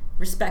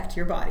 Respect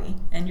your body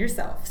and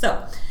yourself.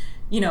 So,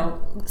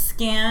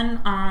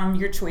 scan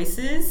your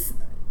choices,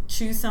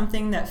 choose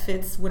something that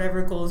fits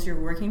whatever goals you're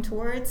working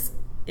towards.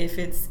 If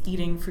it's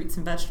eating fruits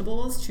and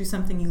vegetables, choose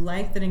something you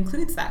like that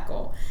includes that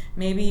goal.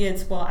 Maybe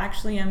it's, well,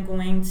 actually I'm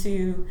going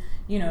to,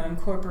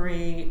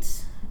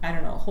 incorporate,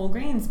 whole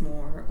grains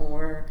more,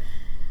 or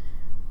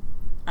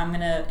I'm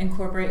going to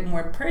incorporate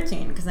more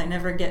protein because I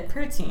never get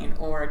protein,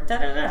 or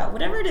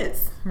whatever it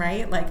is,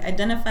 right? Like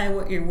identify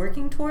what you're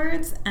working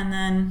towards and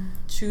then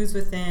choose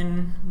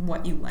within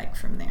what you like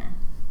from there.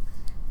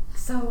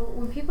 So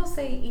when people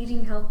say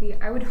eating healthy,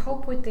 I would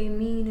hope what they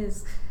mean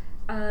is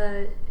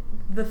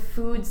the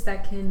foods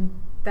that can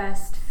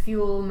best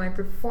fuel my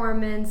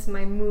performance,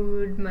 my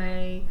mood,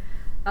 my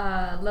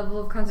level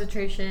of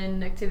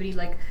concentration, activity,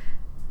 like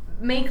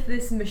make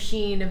this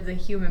machine of the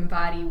human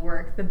body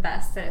work the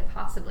best that it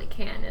possibly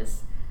can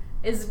is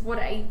what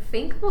I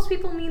think most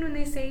people mean when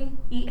they say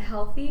eat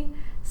healthy.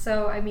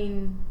 So, I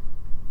mean,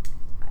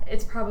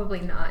 it's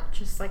probably not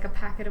just like a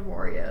packet of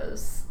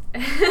Oreos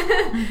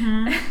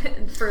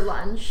for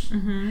lunch.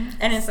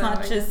 And it's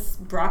not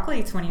just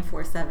broccoli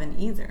 24/7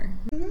 either.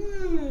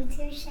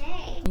 Touche.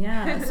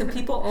 Yeah, so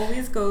people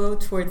always go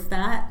towards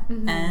that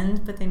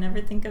end, but they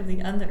never think of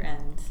the other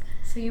end.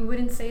 So you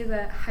wouldn't say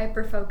that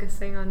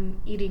hyper-focusing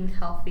on eating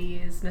healthy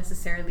is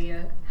necessarily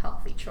a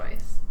healthy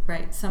choice?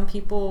 Right. Some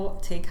people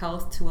take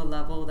health to a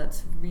level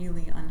that's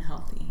really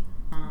unhealthy.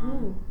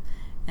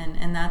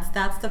 And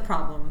that's the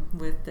problem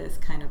with this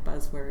kind of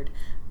buzzword.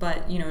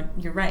 But, you know,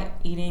 you're right.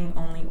 Eating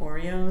only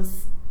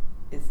Oreos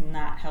is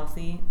not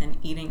healthy, and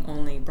eating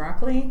only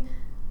broccoli,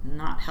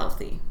 not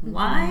healthy.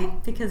 Why?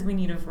 Because we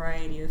need a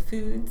variety of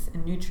foods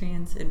and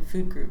nutrients and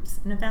food groups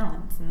and a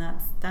balance, and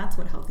that's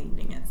what healthy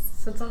eating is.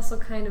 So it's also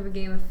kind of a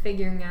game of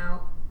figuring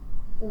out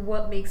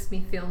what makes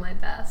me feel my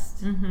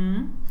best.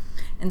 And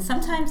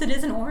sometimes it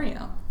is an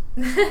Oreo.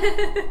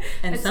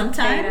 And It's sometimes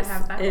okay to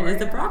have that it is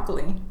a Oreo.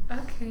 broccoli.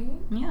 Okay.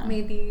 Yeah.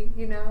 Maybe,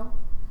 you know,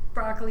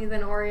 broccoli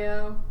then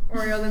Oreo,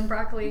 Oreo then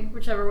broccoli,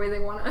 whichever way they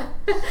want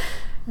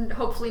to.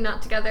 Hopefully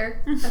not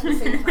together at the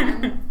same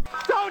time.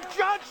 Don't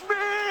judge me!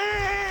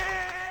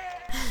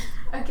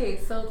 Okay,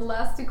 so the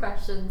last two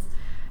questions.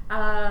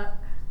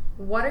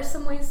 What are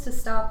some ways to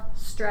stop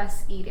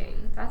stress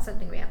eating? That's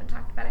something we haven't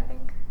talked about, I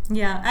think.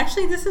 Yeah,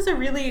 actually, this is a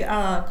really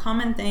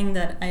common thing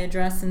that I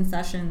address in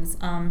sessions.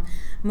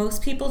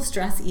 Most people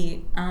stress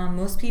eat.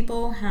 Most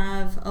people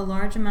have a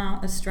large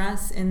amount of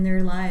stress in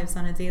their lives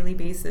on a daily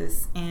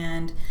basis.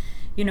 And,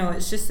 you know,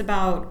 it's just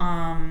about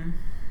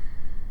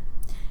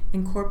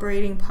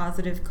incorporating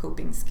positive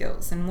coping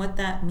skills. And what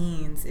that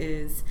means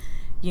is,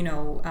 you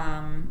know,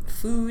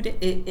 food,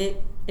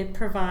 it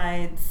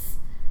provides,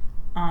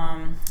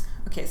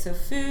 okay, so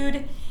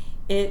food,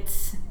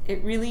 it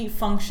really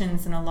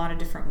functions in a lot of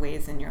different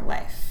ways in your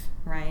life,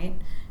 right?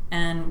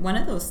 And one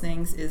of those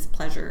things is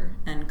pleasure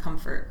and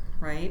comfort,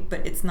 right?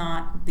 But it's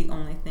not the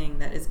only thing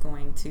that is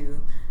going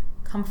to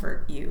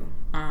comfort you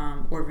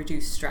or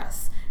reduce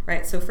stress,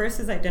 right? So first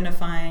is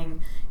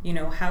identifying, you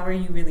know, how are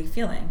you really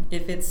feeling?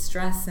 If it's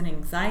stress and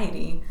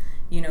anxiety,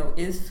 you know,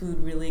 is food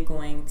really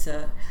going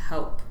to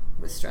help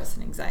with stress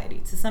and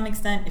anxiety? To some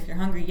extent, if you're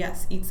hungry,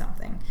 yes, eat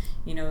something.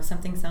 You know, if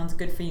something sounds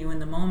good for you in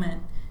the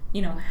moment,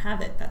 you know,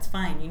 have it. That's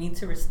fine. You need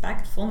to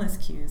respect fullness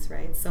cues,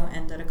 right? So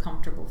end at a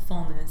comfortable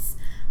fullness.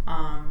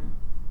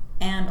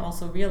 And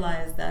also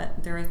realize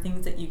that there are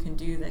things that you can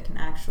do that can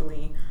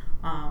actually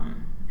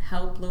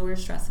help lower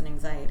stress and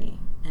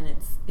anxiety. And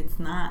it's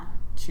not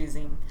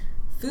choosing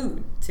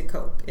food to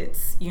cope.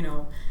 It's, you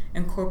know,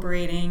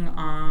 incorporating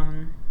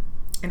an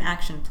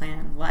action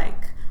plan,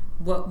 like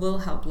what will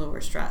help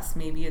lower stress.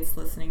 Maybe it's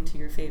listening to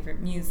your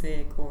favorite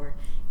music, or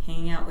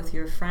hanging out with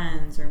your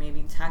friends, or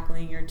maybe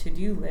tackling your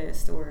to-do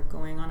list, or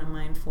going on a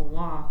mindful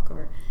walk,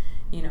 or,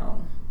 you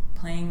know,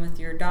 playing with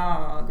your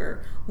dog,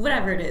 or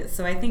whatever it is.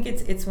 So I think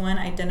it's one,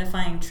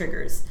 identifying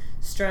triggers.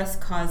 Stress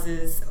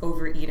causes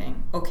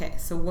overeating. Okay,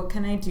 so what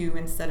can I do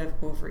instead of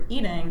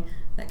overeating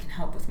that can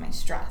help with my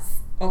stress?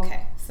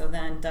 Okay, so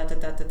then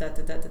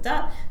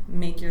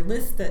make your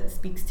list that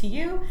speaks to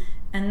you,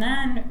 and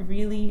then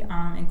really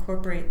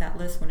incorporate that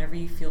list whenever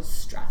you feel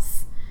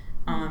stress.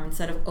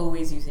 Instead of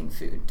always using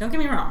food. Don't get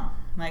me wrong.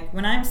 Like,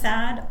 when I'm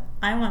sad,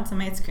 I want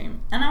some ice cream,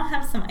 and I'll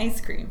have some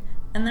ice cream,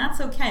 and that's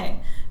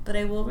okay. But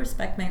I will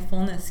respect my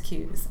fullness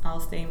cues.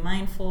 I'll stay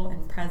mindful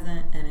and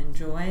present and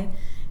enjoy.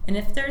 And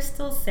if there's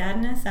still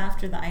sadness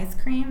after the ice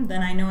cream,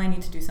 then I know I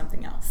need to do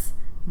something else.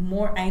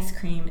 More ice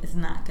cream is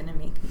not going to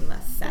make me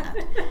less sad,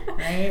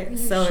 right? Are you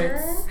so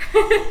sure?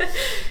 it's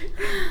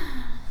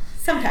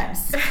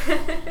sometimes.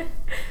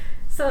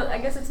 So I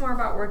guess it's more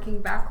about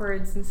working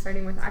backwards and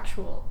starting with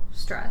actual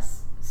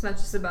stress. It's not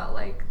just about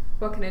like,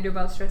 what can I do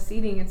about stress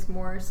eating? It's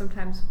more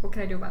sometimes, what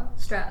can I do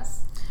about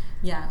stress?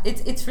 Yeah,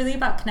 it's really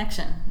about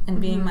connection and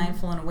being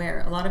mindful and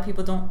aware. A lot of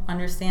people don't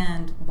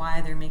understand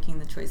why they're making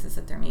the choices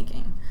that they're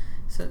making.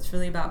 So it's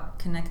really about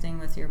connecting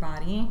with your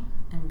body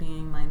and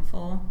being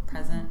mindful,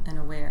 present, and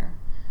aware.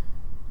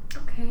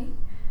 Okay.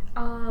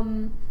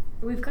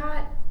 We've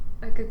got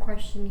a good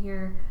question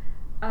here.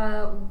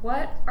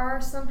 What are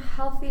some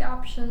healthy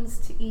options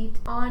to eat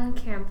on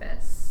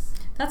campus?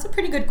 That's a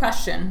pretty good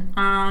question.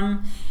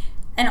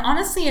 And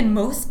honestly, in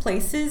most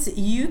places,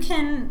 you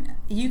can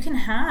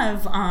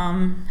have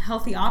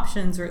healthy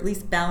options, or at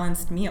least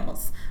balanced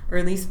meals, or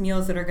at least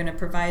meals that are going to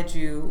provide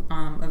you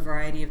a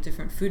variety of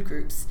different food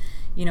groups.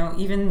 You know,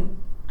 even,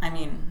 I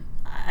mean,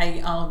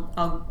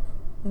 I'll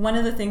one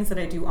of the things that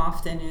I do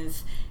often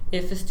is,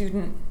 if a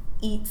student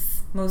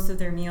eats most of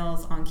their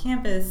meals on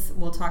campus,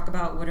 we'll talk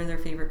about what are their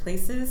favorite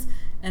places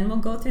and we'll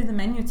go through the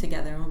menu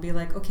together, and we'll be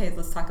like, okay,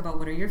 let's talk about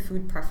what are your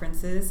food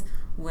preferences,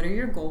 what are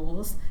your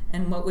goals,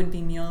 and what would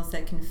be meals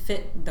that can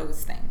fit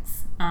those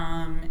things.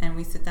 And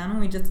we sit down and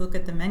we just look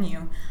at the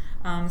menu.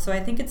 So I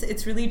think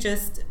it's really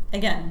just,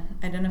 again,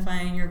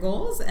 identifying your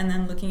goals and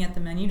then looking at the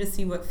menu to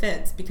see what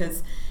fits,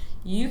 because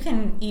you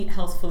can eat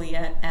healthfully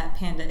at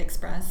Panda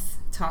Express,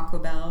 Taco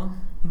Bell,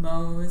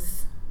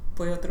 Moe's,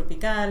 Pollo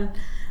Tropical.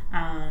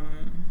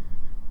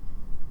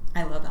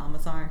 I love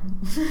Almazar.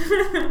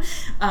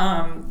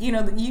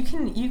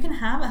 You can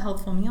have a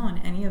healthful meal in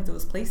any of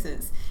those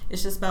places.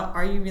 It's just about,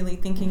 are you really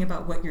thinking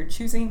about what you're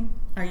choosing?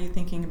 Are you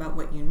thinking about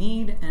what you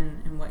need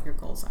and what your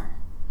goals are?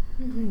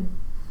 Mm-hmm.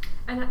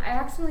 And I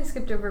accidentally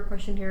skipped over a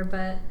question here,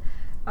 but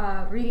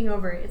reading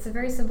over it, it's a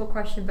very simple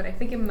question, but I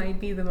think it might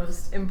be the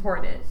most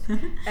important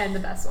and the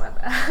best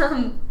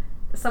one.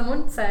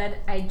 Someone said,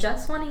 I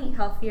just want to eat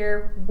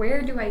healthier.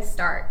 Where do I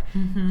start?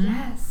 Mm-hmm.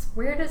 Yes.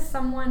 Where does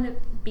someone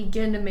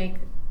begin to make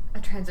a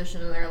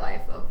transition in their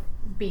life of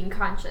being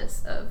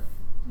conscious of,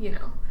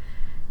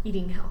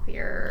 eating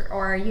healthier,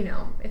 or,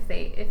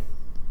 if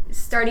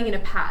starting in a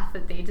path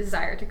that they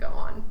desire to go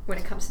on when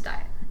it comes to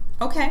diet?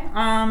 Okay.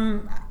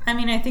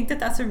 I think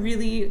that's a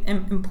really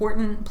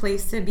important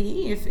place to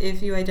be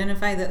if you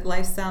identify that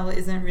lifestyle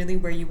isn't really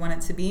where you want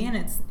it to be, and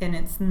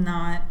it's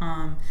not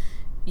a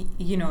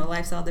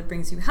lifestyle that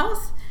brings you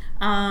health.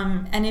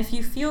 And if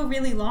you feel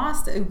really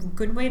lost, a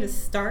good way to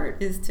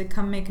start is to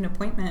come make an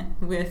appointment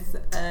with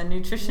a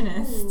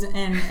nutritionist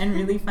and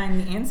really find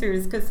the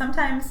answers, because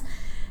sometimes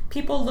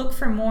people look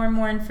for more and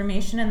more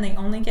information and they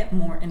only get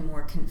more and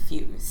more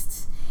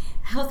confused.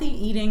 Healthy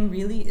eating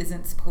really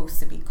isn't supposed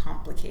to be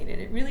complicated.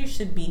 It really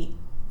should be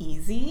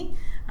easy.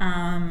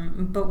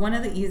 But one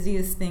of the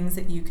easiest things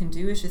that you can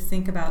do is just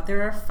think about,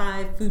 there are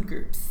 5 food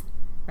groups,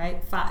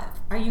 right? 5.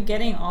 Are you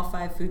getting all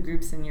 5 food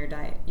groups in your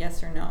diet?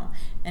 Yes or no?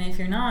 And if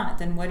you're not,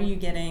 then what are you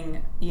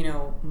getting,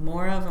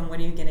 more of, and what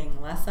are you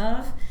getting less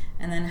of?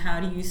 And then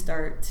how do you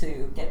start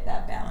to get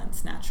that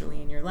balance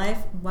naturally in your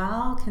life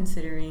while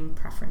considering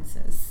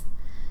preferences?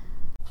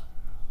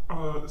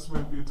 This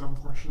might be a dumb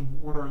question.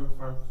 What are the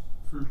 5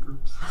 food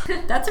groups?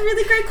 That's a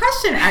really great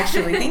question,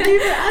 actually. Thank you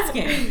for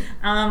asking.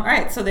 All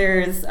right, so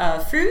there's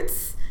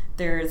fruits,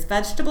 there's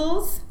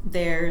vegetables,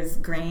 there's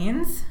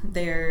grains,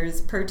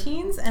 there's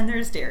proteins, and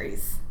there's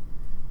dairies.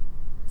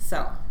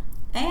 So,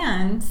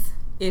 and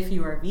if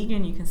you are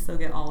vegan, you can still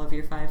get all of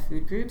your 5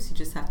 food groups. You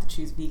just have to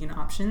choose vegan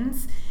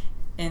options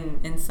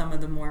in some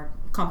of the more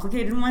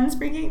complicated ones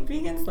for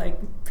vegans, like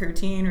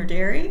protein or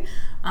dairy,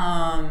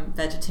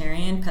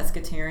 vegetarian,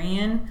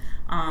 pescatarian.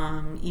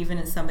 Even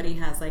if somebody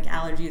has like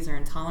allergies or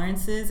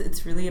intolerances,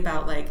 it's really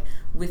about like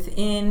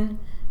within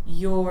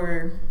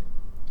your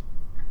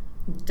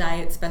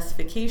diet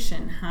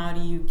specification, how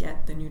do you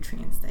get the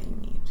nutrients that you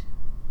need?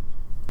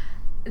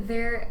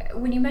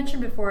 When you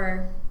mentioned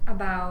before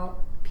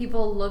about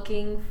people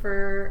looking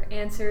for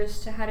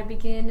answers to how to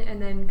begin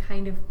and then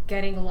kind of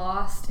getting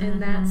lost in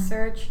that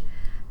search,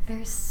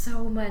 there's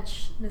so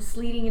much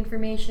misleading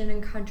information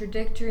and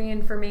contradictory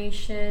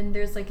information.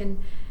 There's like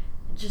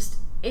just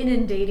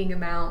inundating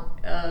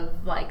amount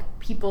of like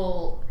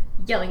people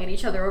yelling at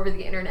each other over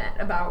the internet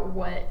about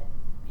what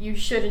you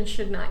should and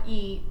should not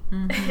eat.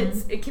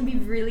 It can be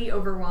really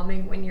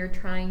overwhelming when you're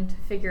trying to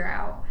figure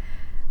out,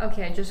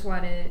 okay, I just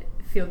want to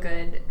feel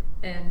good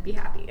and be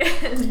happy.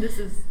 And this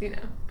is,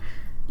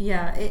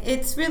 Yeah,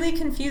 it's really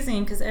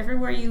confusing because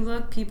everywhere you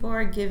look, people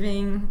are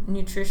giving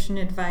nutrition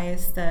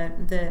advice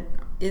that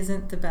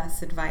isn't the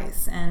best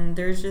advice. And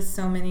there's just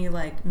so many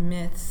like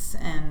myths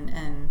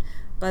and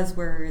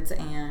buzzwords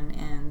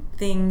and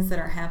things that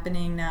are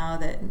happening now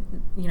that,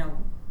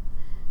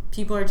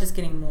 people are just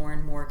getting more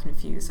and more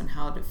confused on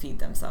how to feed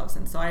themselves.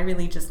 And so I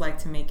really just like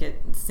to make it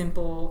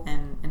simple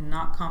and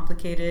not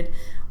complicated.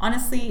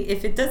 Honestly,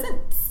 if it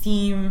doesn't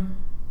seem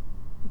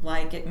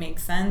like it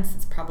makes sense,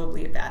 it's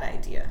probably a bad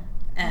idea.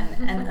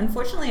 And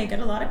unfortunately, I get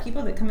a lot of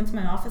people that come into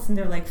my office and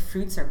they're like,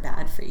 fruits are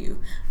bad for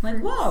you. I'm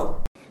like,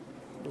 whoa.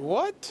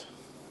 What?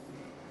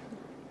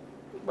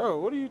 Bro,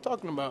 what are you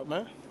talking about,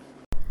 man?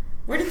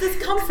 Where did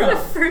this come from?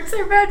 Fruits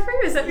are bad for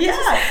you? Is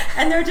that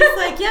and they're just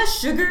like, yeah,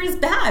 sugar is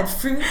bad.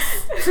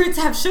 Fruits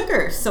have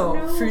sugar,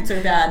 so fruits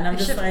are bad. And I'm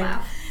just like,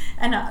 laugh.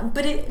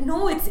 But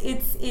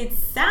it's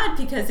sad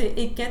because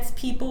it gets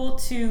people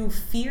to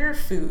fear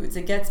foods.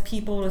 It gets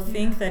people to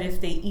think that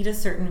if they eat a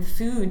certain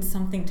food,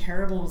 something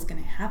terrible is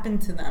going to happen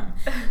to them,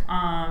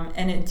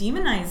 and it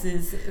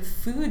demonizes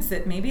foods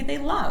that maybe they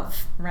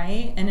love,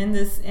 right? And in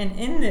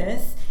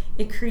this,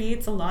 it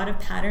creates a lot of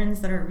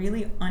patterns that are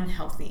really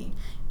unhealthy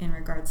in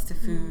regards to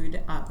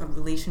food, a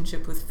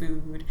relationship with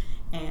food,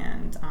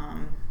 and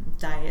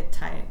diet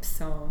types.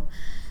 So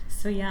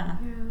yeah.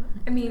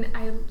 I mean,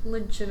 I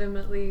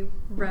legitimately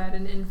read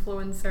an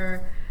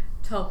influencer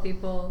tell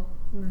people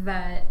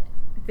that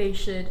they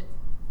should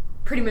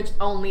pretty much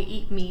only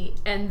eat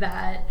meat, and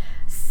that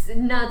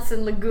nuts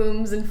and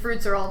legumes and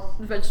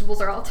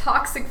vegetables are all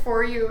toxic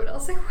for you. And I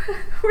was like,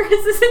 where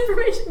is this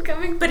information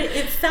coming from? But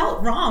it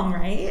felt wrong,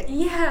 right?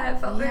 Yeah,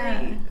 it felt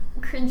very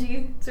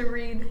cringy to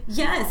read.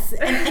 Yes,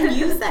 and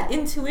use that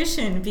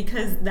intuition,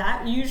 because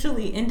that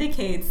usually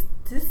indicates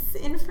this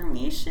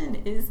information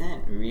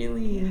isn't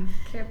really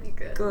Can't be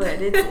good.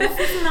 This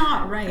is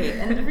not right.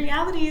 And the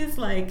reality is,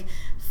 like,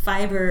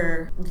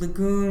 fiber,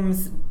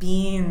 legumes,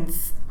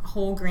 beans,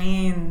 whole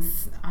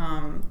grains,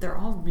 they're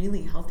all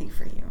really healthy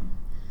for you.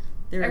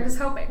 I was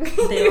hoping.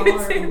 They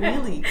are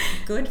really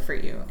good for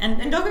you.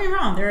 And don't get me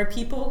wrong, there are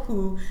people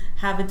who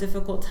have a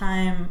difficult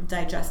time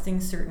digesting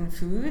certain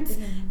foods,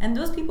 and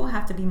those people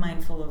have to be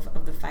mindful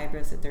of the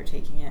fibers that they're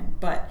taking in.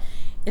 But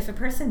if a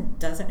person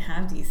doesn't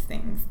have these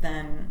things,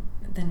 then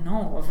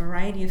no, a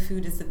variety of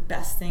food is the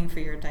best thing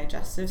for your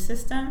digestive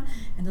system,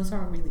 and those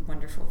are really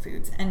wonderful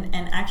foods. And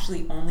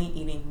actually only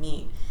eating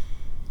meat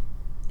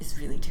is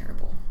really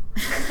terrible. I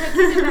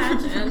can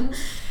imagine.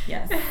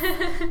 Yes.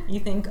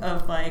 You think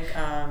of, like,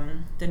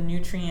 the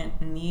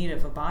nutrient need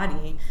of a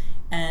body,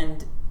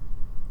 and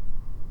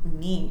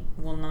meat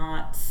will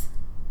not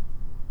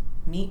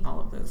meet all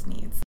of those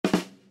needs.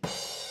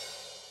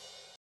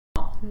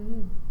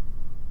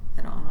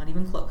 At all, not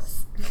even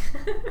close.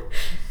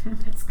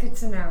 That's good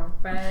to know.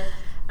 But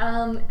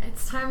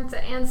it's time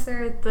to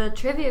answer the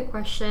trivia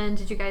question.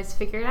 Did you guys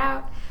figure it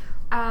out?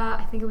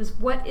 I think it was,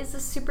 what is a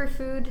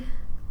superfood?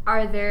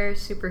 Are there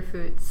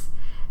superfoods?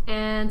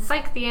 And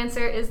psych, the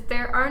answer is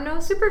there are no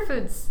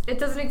superfoods. It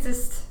doesn't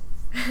exist.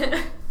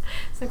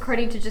 So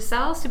according to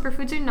Giselle,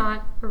 superfoods are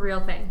not a real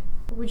thing.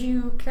 Would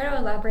you care to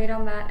elaborate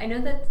on that? I know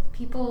that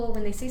people,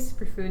 when they say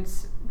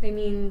superfoods, they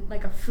mean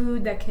like a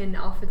food that can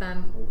offer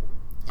them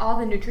all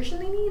the nutrition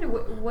they need? Or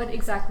what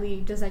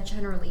exactly does that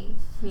generally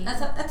mean?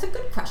 That's a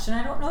good question.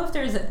 I don't know if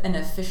there's an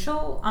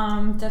official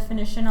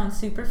definition on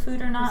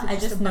superfood or not. I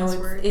just know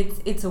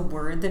it's a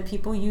word that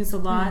people use a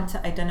lot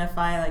to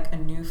identify, like, a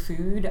new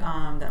food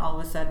that all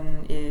of a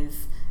sudden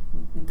is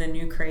the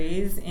new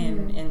craze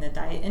in the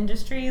diet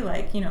industry.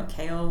 Like,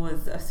 kale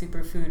was a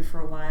superfood for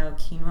a while,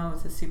 quinoa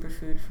was a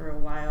superfood for a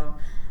while.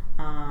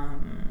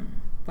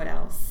 What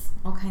else?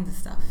 All kinds of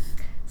stuff.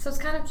 So it's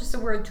kind of just a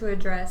word to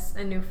address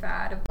a new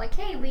fad of, like,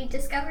 hey, we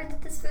discovered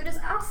that this food is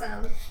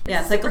awesome.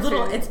 Yeah, it's like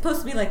it's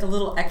supposed to be like a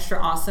little extra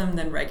awesome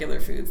than regular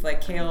foods.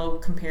 Like kale,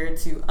 compared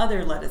to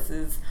other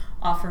lettuces,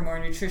 offer more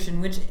nutrition,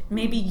 which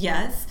maybe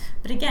yes,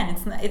 but again,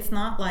 it's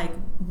not like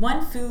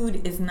one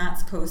food is not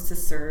supposed to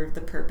serve the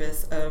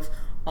purpose of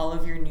all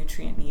of your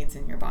nutrient needs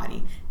in your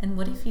body. And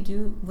what do you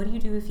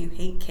do if you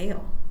hate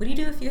kale? What do you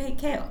do if you hate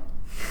kale?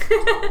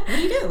 What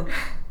do you do?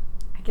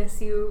 I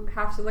guess you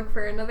have to look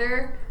for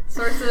another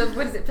source of,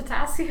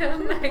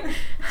 potassium?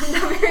 I'm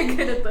not very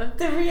good at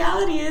The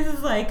reality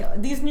is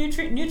like, these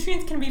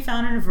nutrients can be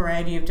found in a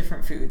variety of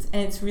different foods,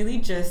 and it's really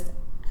just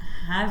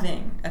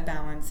having a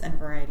balance and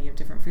variety of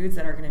different foods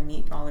that are going to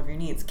meet all of your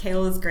needs.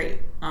 Kale is great.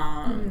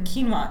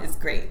 Quinoa is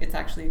great. It's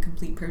actually a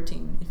complete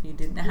protein. If you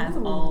didn't, it has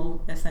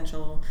all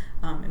essential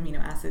amino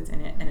acids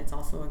in it, and it's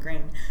also a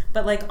grain.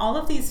 But like, all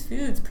of these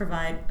foods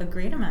provide a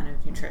great amount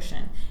of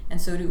nutrition, and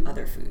so do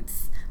other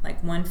foods.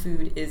 Like, one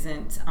food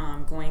isn't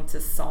going to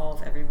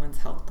solve everyone's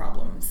health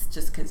problems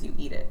just because you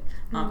eat it.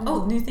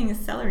 New thing is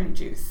celery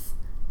juice.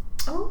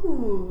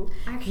 Oh,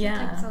 I actually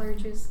like celery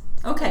juice.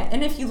 Okay,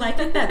 and if you like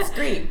it, that's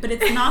great, but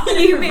it's not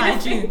going to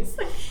provide you.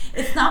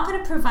 It's not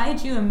going to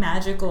provide you a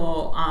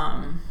magical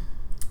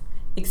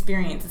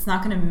experience. It's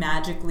not going to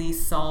magically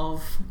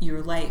solve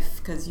your life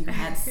because you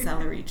had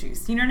celery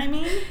juice. You know what I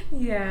mean?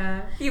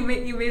 Yeah. You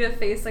made a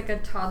face like a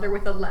toddler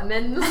with a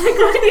lemon, like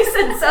when you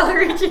said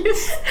celery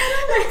juice.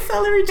 I like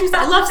celery juice.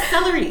 I love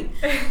celery.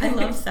 I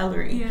love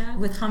celery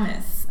with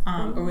hummus.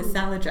 Or with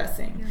salad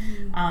dressing,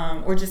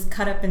 or just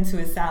cut up into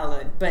a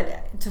salad.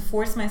 But to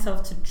force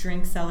myself to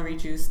drink celery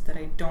juice that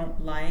I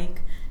don't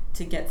like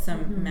to get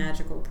some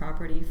magical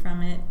property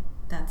from it,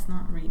 that's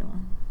not real.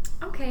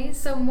 Okay,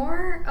 so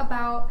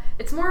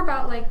it's more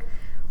about like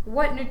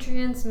what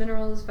nutrients,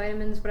 minerals,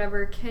 vitamins,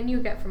 whatever can you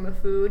get from a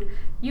food.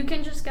 You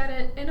can just get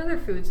it in other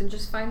foods and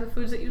just find the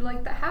foods that you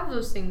like that have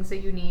those things that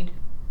you need.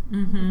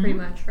 Pretty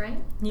much, right?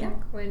 Yeah.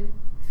 Like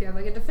if you have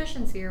like a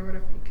deficiency or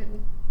whatever, you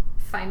can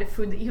find a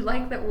food that you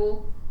like that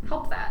will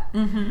help that.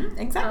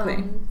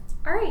 Exactly.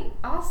 All right,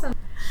 awesome.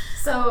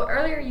 So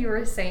earlier you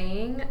were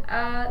saying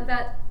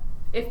that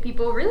if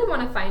people really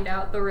want to find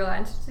out the real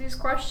answers to these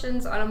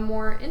questions on a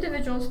more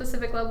individual and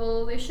specific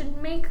level, they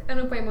should make an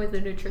appointment with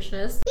a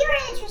nutritionist. You're a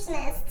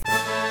nutritionist.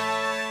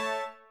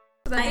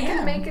 So that they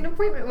can make an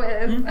appointment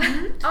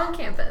with on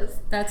campus.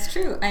 That's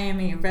true. I am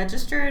a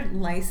registered,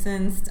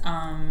 licensed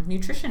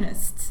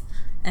nutritionist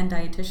and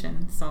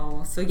dietitian.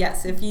 So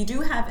yes, if you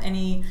do have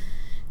any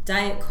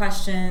diet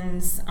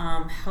questions,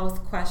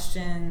 health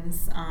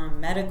questions,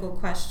 medical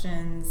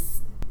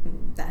questions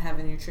that have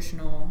a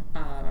nutritional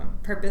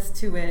purpose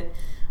to it,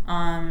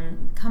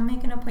 come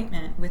make an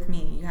appointment with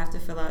me. You have to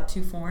fill out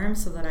 2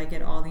 forms so that I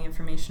get all the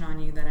information on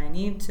you that I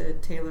need to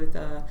tailor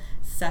the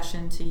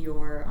session to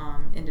your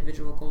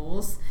individual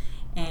goals.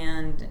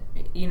 And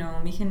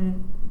we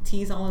can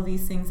tease all of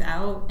these things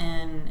out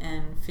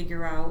and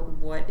figure out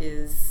what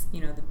is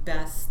the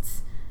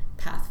best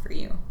path for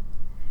you.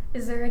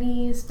 Is there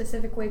any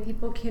specific way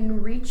people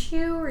can reach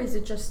you, or is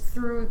it just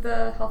through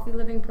the Healthy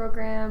Living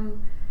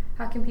program?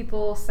 How can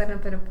people set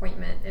up an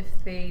appointment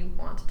if they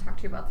want to talk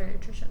to you about their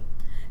nutrition?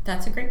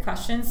 That's a great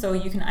question. So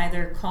you can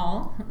either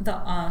call the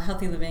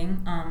Healthy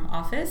Living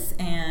office,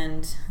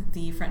 and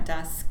the front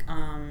desk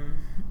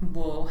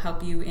will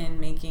help you in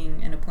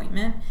making an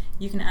appointment.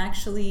 You can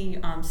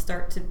actually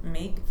start to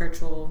make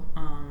virtual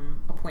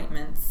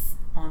appointments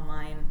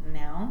online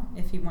now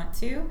if you want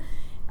to.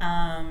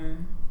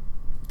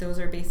 Those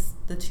are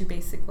the two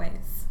basic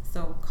ways.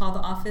 So call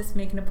the office,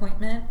 make an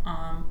appointment,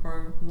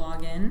 or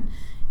log in,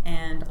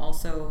 and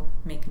also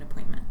make an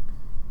appointment.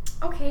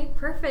 Okay,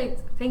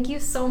 perfect. Thank you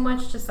so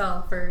much,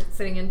 Giselle, for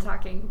sitting and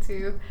talking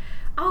to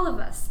all of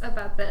us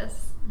about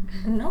this.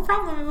 No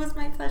problem. It was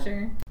my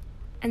pleasure.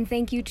 And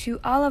thank you to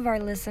all of our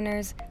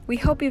listeners. We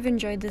hope you've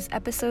enjoyed this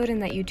episode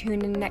and that you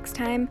tune in next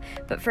time.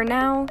 But for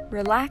now,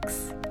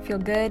 relax, feel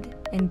good,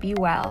 and be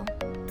well.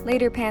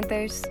 Later,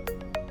 Panthers.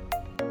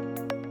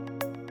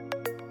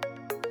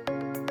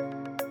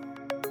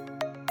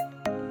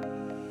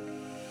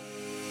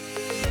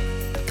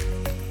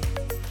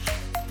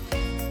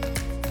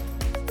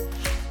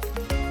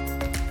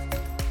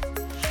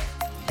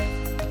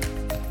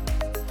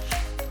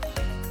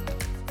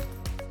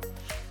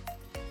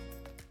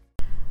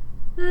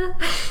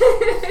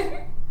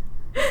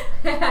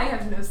 I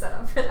have no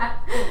setup for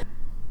that.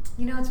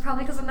 You know, it's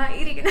probably because I'm not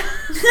eating enough.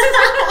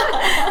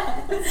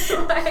 That's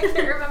why I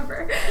can't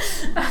remember.